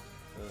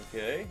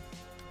 Okay.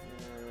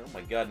 Oh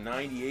my god,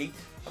 98.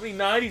 How many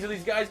 90s are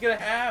these guys going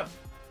to have?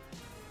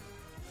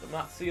 I'm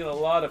not seeing a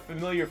lot of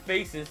familiar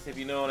faces, if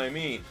you know what I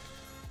mean.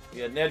 We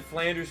got Ned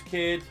Flanders'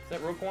 kid. Is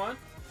that Roquan?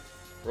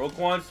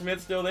 Roquan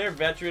Smith still there,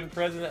 veteran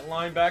president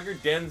linebacker,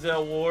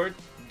 Denzel Ward,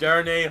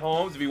 Darnay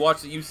Holmes. If you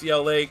watch the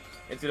UCLA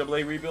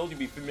NCAA rebuild, you'd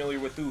be familiar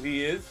with who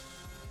he is.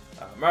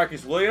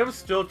 Marcus Williams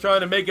still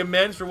trying to make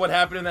amends for what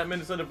happened in that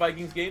Minnesota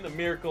Vikings game, the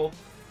miracle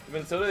of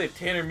Minnesota. They have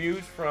Tanner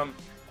Muse from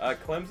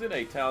Clemson,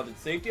 a talented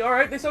safety. All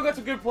right, they still got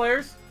some good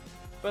players,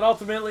 but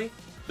ultimately,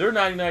 their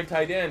 99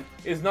 tight end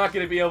is not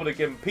going to be able to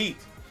compete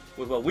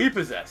with what we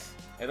possess,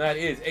 and that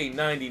is a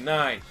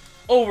 99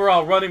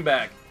 overall running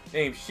back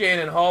named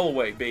Shannon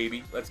Holloway,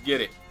 baby. Let's get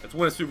it. Let's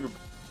win a Super Bowl.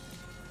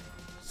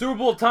 Super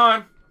Bowl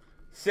time.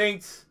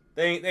 Saints,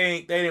 they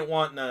didn't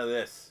want none of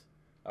this.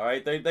 All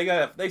right,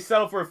 they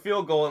settled for a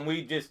field goal, and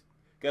we just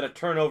got a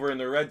turnover in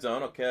the red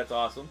zone. Okay, that's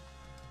awesome.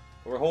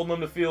 We're holding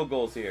them to field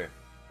goals here.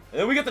 And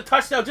then we get the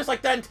touchdown just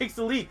like that and takes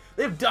the lead.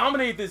 They've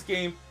dominated this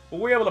game, but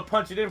we're able to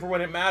punch it in for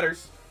when it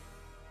matters.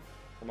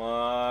 Come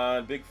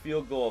on, big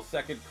field goal,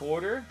 second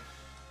quarter.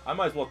 I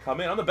might as well come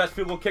in. I'm the best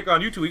field goal kicker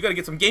on YouTube. We got to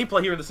get some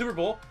gameplay here in the Super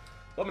Bowl.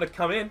 So I'm going to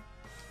come in.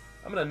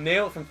 I'm going to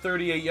nail it from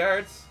 38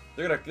 yards.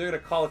 They're gonna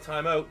call a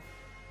timeout.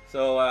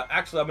 So,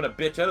 actually, I'm going to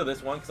bitch out of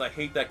this one because I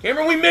hate that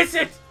camera. We miss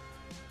it!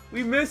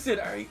 We miss it.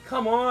 All right,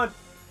 come on.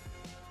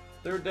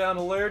 Third down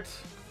alert.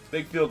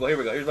 Big field goal. Here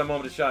we go. Here's my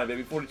moment to shine,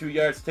 baby. 42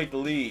 yards to take the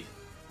lead.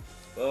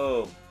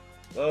 Boom.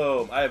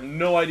 Boom. I have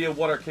no idea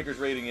what our kicker's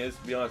rating is,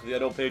 to be honest with you. I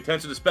don't pay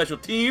attention to special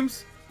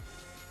teams.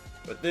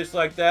 But just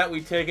like that,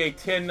 we take a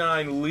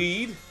 10-9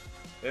 lead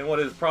in what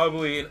is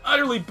probably an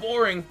utterly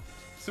boring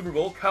Super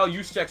Bowl. Kyle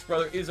Juszczyk's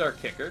brother is our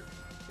kicker.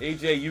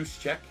 AJ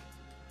Juszczyk.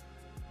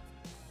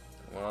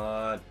 Come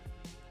on.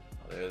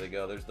 Oh, there they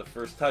go. There's the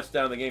first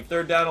touchdown of the game.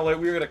 Third down alert.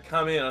 We're going to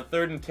come in on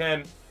 3rd and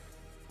 10.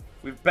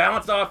 We've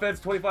balanced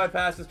offense. 25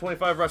 passes,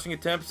 25 rushing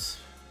attempts.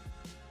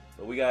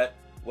 But we got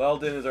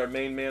Weldon as our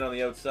main man on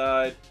the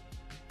outside.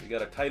 We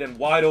got a tight end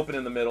wide open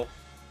in the middle.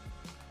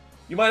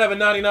 You might have a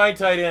 99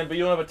 tight end, but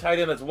you don't have a tight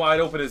end that's wide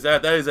open as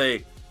that. That is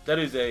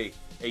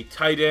a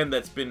tight end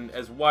that's been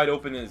as wide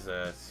open as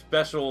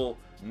special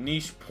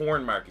niche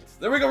porn markets.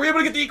 There we go. We're able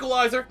to get the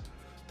equalizer.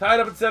 Tied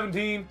up at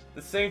 17.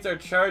 The Saints are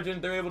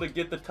charging. They're able to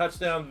get the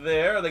touchdown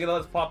there. Are they going to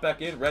let us pop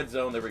back in? Red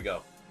zone. There we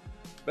go.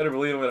 Better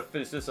believe I'm going to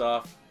finish this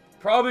off.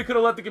 Probably could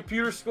have let the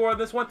computer score on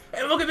this one.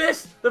 And look at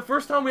this. The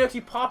first time we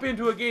actually pop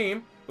into a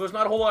game, there's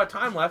not a whole lot of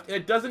time left, and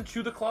it doesn't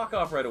chew the clock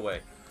off right away.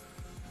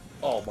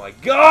 Oh, my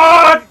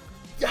God.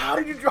 How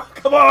did you draw?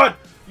 Come on.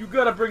 You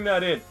got to bring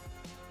that in.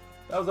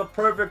 That was a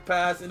perfect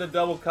pass into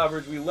double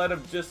coverage. We let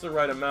him just the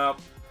right amount.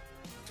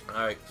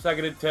 All right,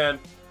 2nd and 10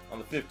 on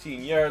the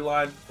 15-yard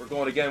line. We're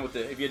going again with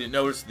the, if you didn't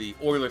notice, the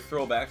Oilers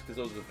throwbacks, because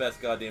those are the best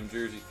goddamn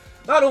jerseys.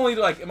 Not only,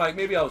 like,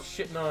 maybe I was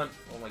shitting on,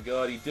 oh my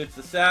God, he ditched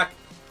the sack.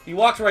 He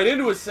walks right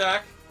into a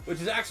sack,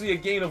 which is actually a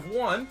gain of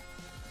 1.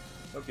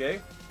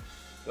 Okay.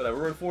 Whatever,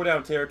 we're in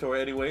 4-down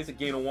territory anyways. A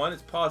gain of 1,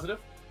 it's positive.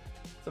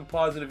 Some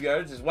positive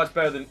yards. It's much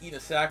better than eating a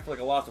sack for like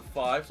a loss of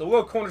 5. So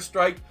we'll go corner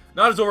strike.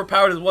 Not as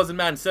overpowered as it was in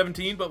Madden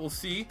 17, but we'll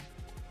see.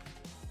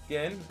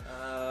 Again,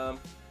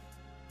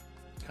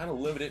 kind of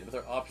limited with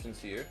our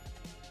options here.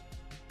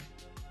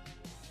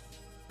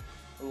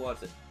 Who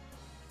wants it?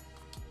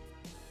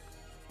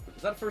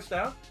 Is that a first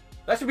down?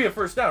 That should be a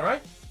first down,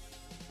 right?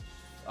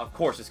 Of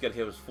course, it's going to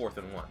hit us 4th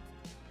and 1.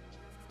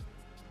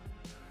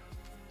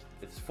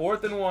 It's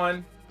 4th and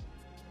 1.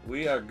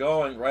 We are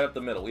going right up the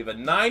middle. We have a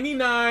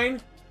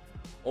 99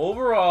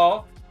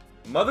 overall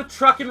mother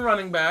trucking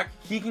running back.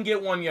 He can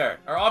get 1 yard.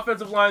 Our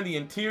offensive line, the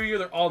interior,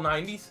 they're all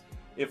 90s.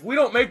 If we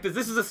don't make this,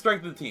 this is the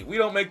strength of the team. We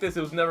don't make this,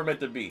 it was never meant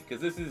to be. Because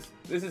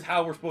this is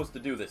how we're supposed to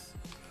do this.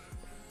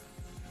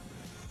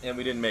 And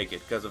we didn't make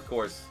it because of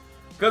course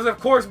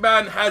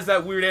Madden has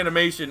that weird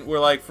animation where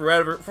like for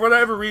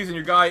whatever reason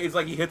your guy is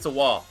like he hits a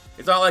wall.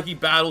 It's not like he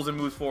battles and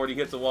moves forward, he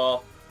hits a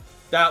wall.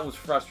 That was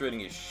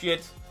frustrating as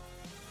shit.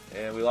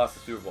 And we lost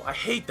the Super Bowl. I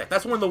hate that.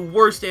 That's one of the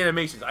worst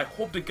animations. I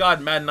hope to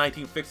God Madden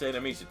 19 fixed the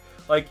animation.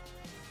 Like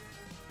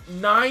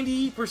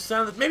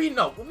 90% of the, maybe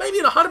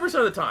 100% of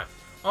the time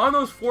on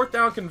those 4th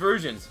down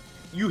conversions,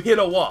 you hit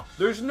a wall.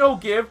 There's no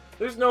give.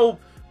 There's no.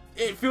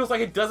 It feels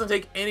like it doesn't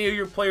take any of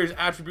your players'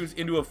 attributes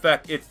into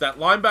effect. It's that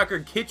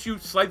linebacker hits you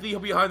slightly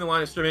behind the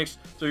line of scrimmage,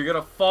 so you're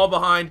gonna fall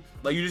behind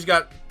like you just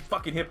got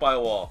fucking hit by a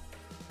wall.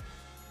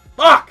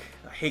 Fuck!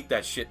 I hate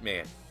that shit,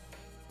 man.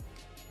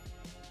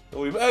 So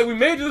we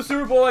made it to the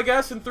Super Bowl, I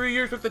guess, in 3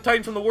 years with the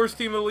Titans from the worst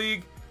team in the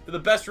league to the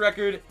best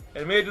record,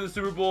 and made it to the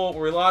Super Bowl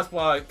where we lost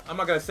by, I'm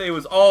not going to say it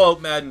was all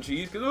out Madden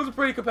cheese, because it was a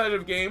pretty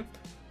competitive game,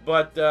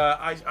 but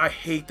I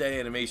hate that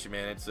animation,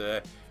 man. It's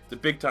a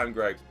big-time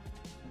gripe.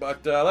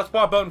 But let's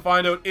pop out and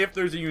find out if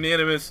there's a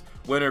unanimous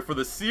winner for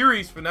the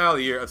series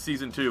finale here of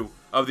Season 2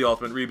 of the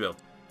Ultimate Rebuild.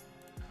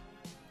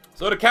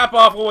 So to cap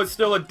off what was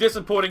still a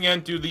disappointing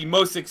end to the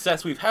most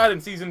success we've had in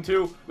Season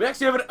 2, we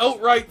actually have an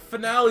outright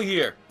finale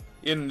here.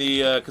 In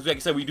the, because like I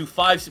said, we do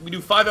five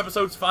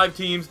episodes, 5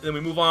 teams, and then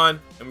we move on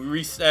and we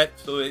reset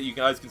so that you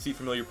guys can see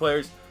familiar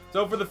players.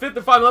 So for the 5th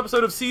and final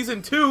episode of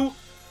Season 2,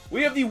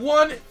 we have the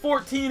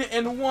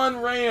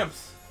 1-14-1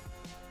 Rams.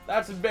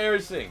 That's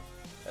embarrassing.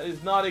 That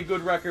is not a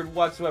good record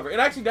whatsoever.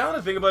 And actually, now that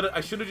I think about it,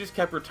 I should have just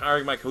kept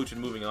retiring my coach and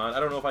moving on. I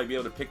don't know if I'd be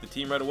able to pick the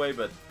team right away,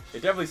 but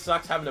it definitely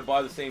sucks having to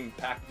buy the same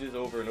packages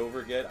over and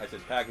over again. I said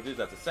packages,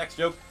 that's a sex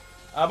joke.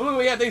 But look,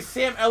 we had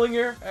Sam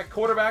Ehlinger at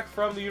quarterback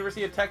from the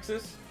University of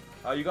Texas.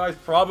 You guys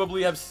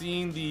probably have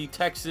seen the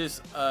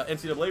Texas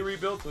NCAA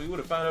rebuild, so you would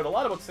have found out a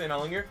lot about Sam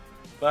Ehlinger.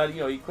 But, you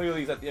know, he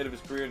clearly is at the end of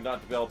his career and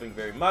not developing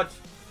very much.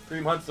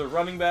 Kareem Hunt's the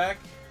running back.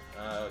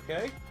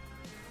 Okay.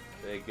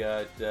 They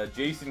got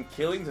Jason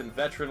Killings and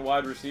veteran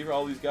wide receiver.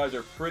 All these guys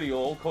are pretty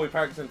old. Colby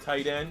Parkinson,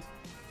 tight end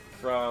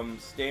from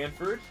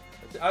Stanford.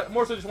 I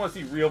more so just want to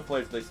see real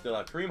players they still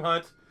have. Kareem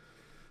Hunt.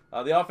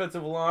 The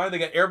offensive line, they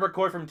got Air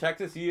McCoy from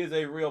Texas. He is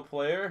a real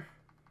player.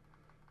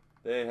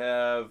 They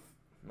have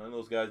none of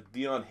those guys.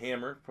 Dion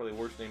Hammer, probably the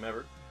worst name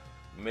ever.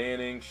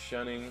 Manning,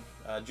 Shunning.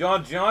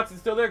 John Johnson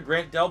still there.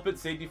 Grant Delpit,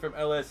 safety from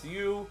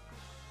LSU.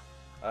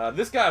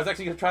 This guy, I was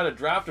actually going to try to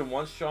draft him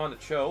once. Shawn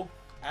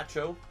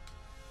Acho.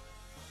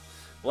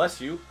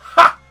 Bless you.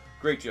 Ha!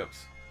 Great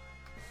jokes.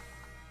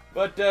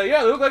 But,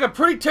 yeah, they look like a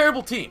pretty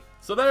terrible team.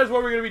 So that is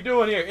what we're going to be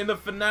doing here in the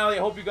finale. I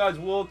hope you guys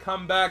will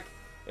come back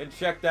and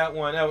check that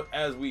one out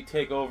as we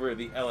take over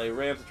the LA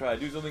Rams to try to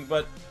do something.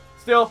 But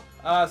still,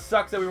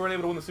 sucks that we weren't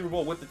able to win the Super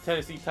Bowl with the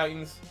Tennessee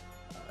Titans.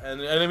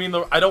 And I mean,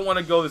 I don't want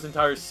to go this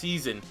entire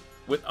season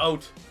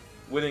without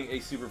winning a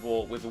Super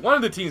Bowl with one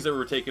of the teams that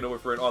were taking over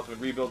for an Ultimate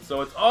Rebuild.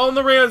 So it's all in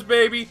the Rams,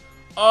 baby.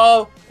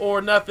 All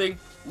or nothing.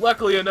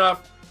 Luckily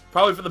enough,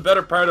 probably for the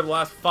better part of the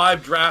last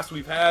 5 drafts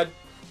we've had,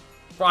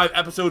 5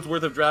 episodes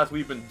worth of drafts,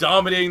 we've been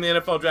dominating the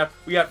NFL draft.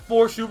 We got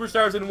 4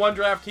 superstars in one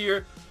draft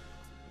here.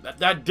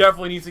 That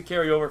definitely needs to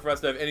carry over for us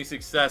to have any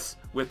success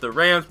with the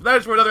Rams. But that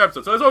is for another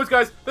episode. So as always,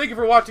 guys, thank you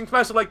for watching.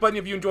 Smash the like button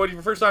if you enjoyed. If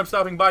you're first time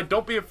stopping by,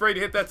 don't be afraid to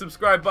hit that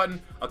subscribe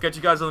button. I'll catch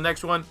you guys on the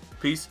next one.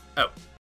 Peace out.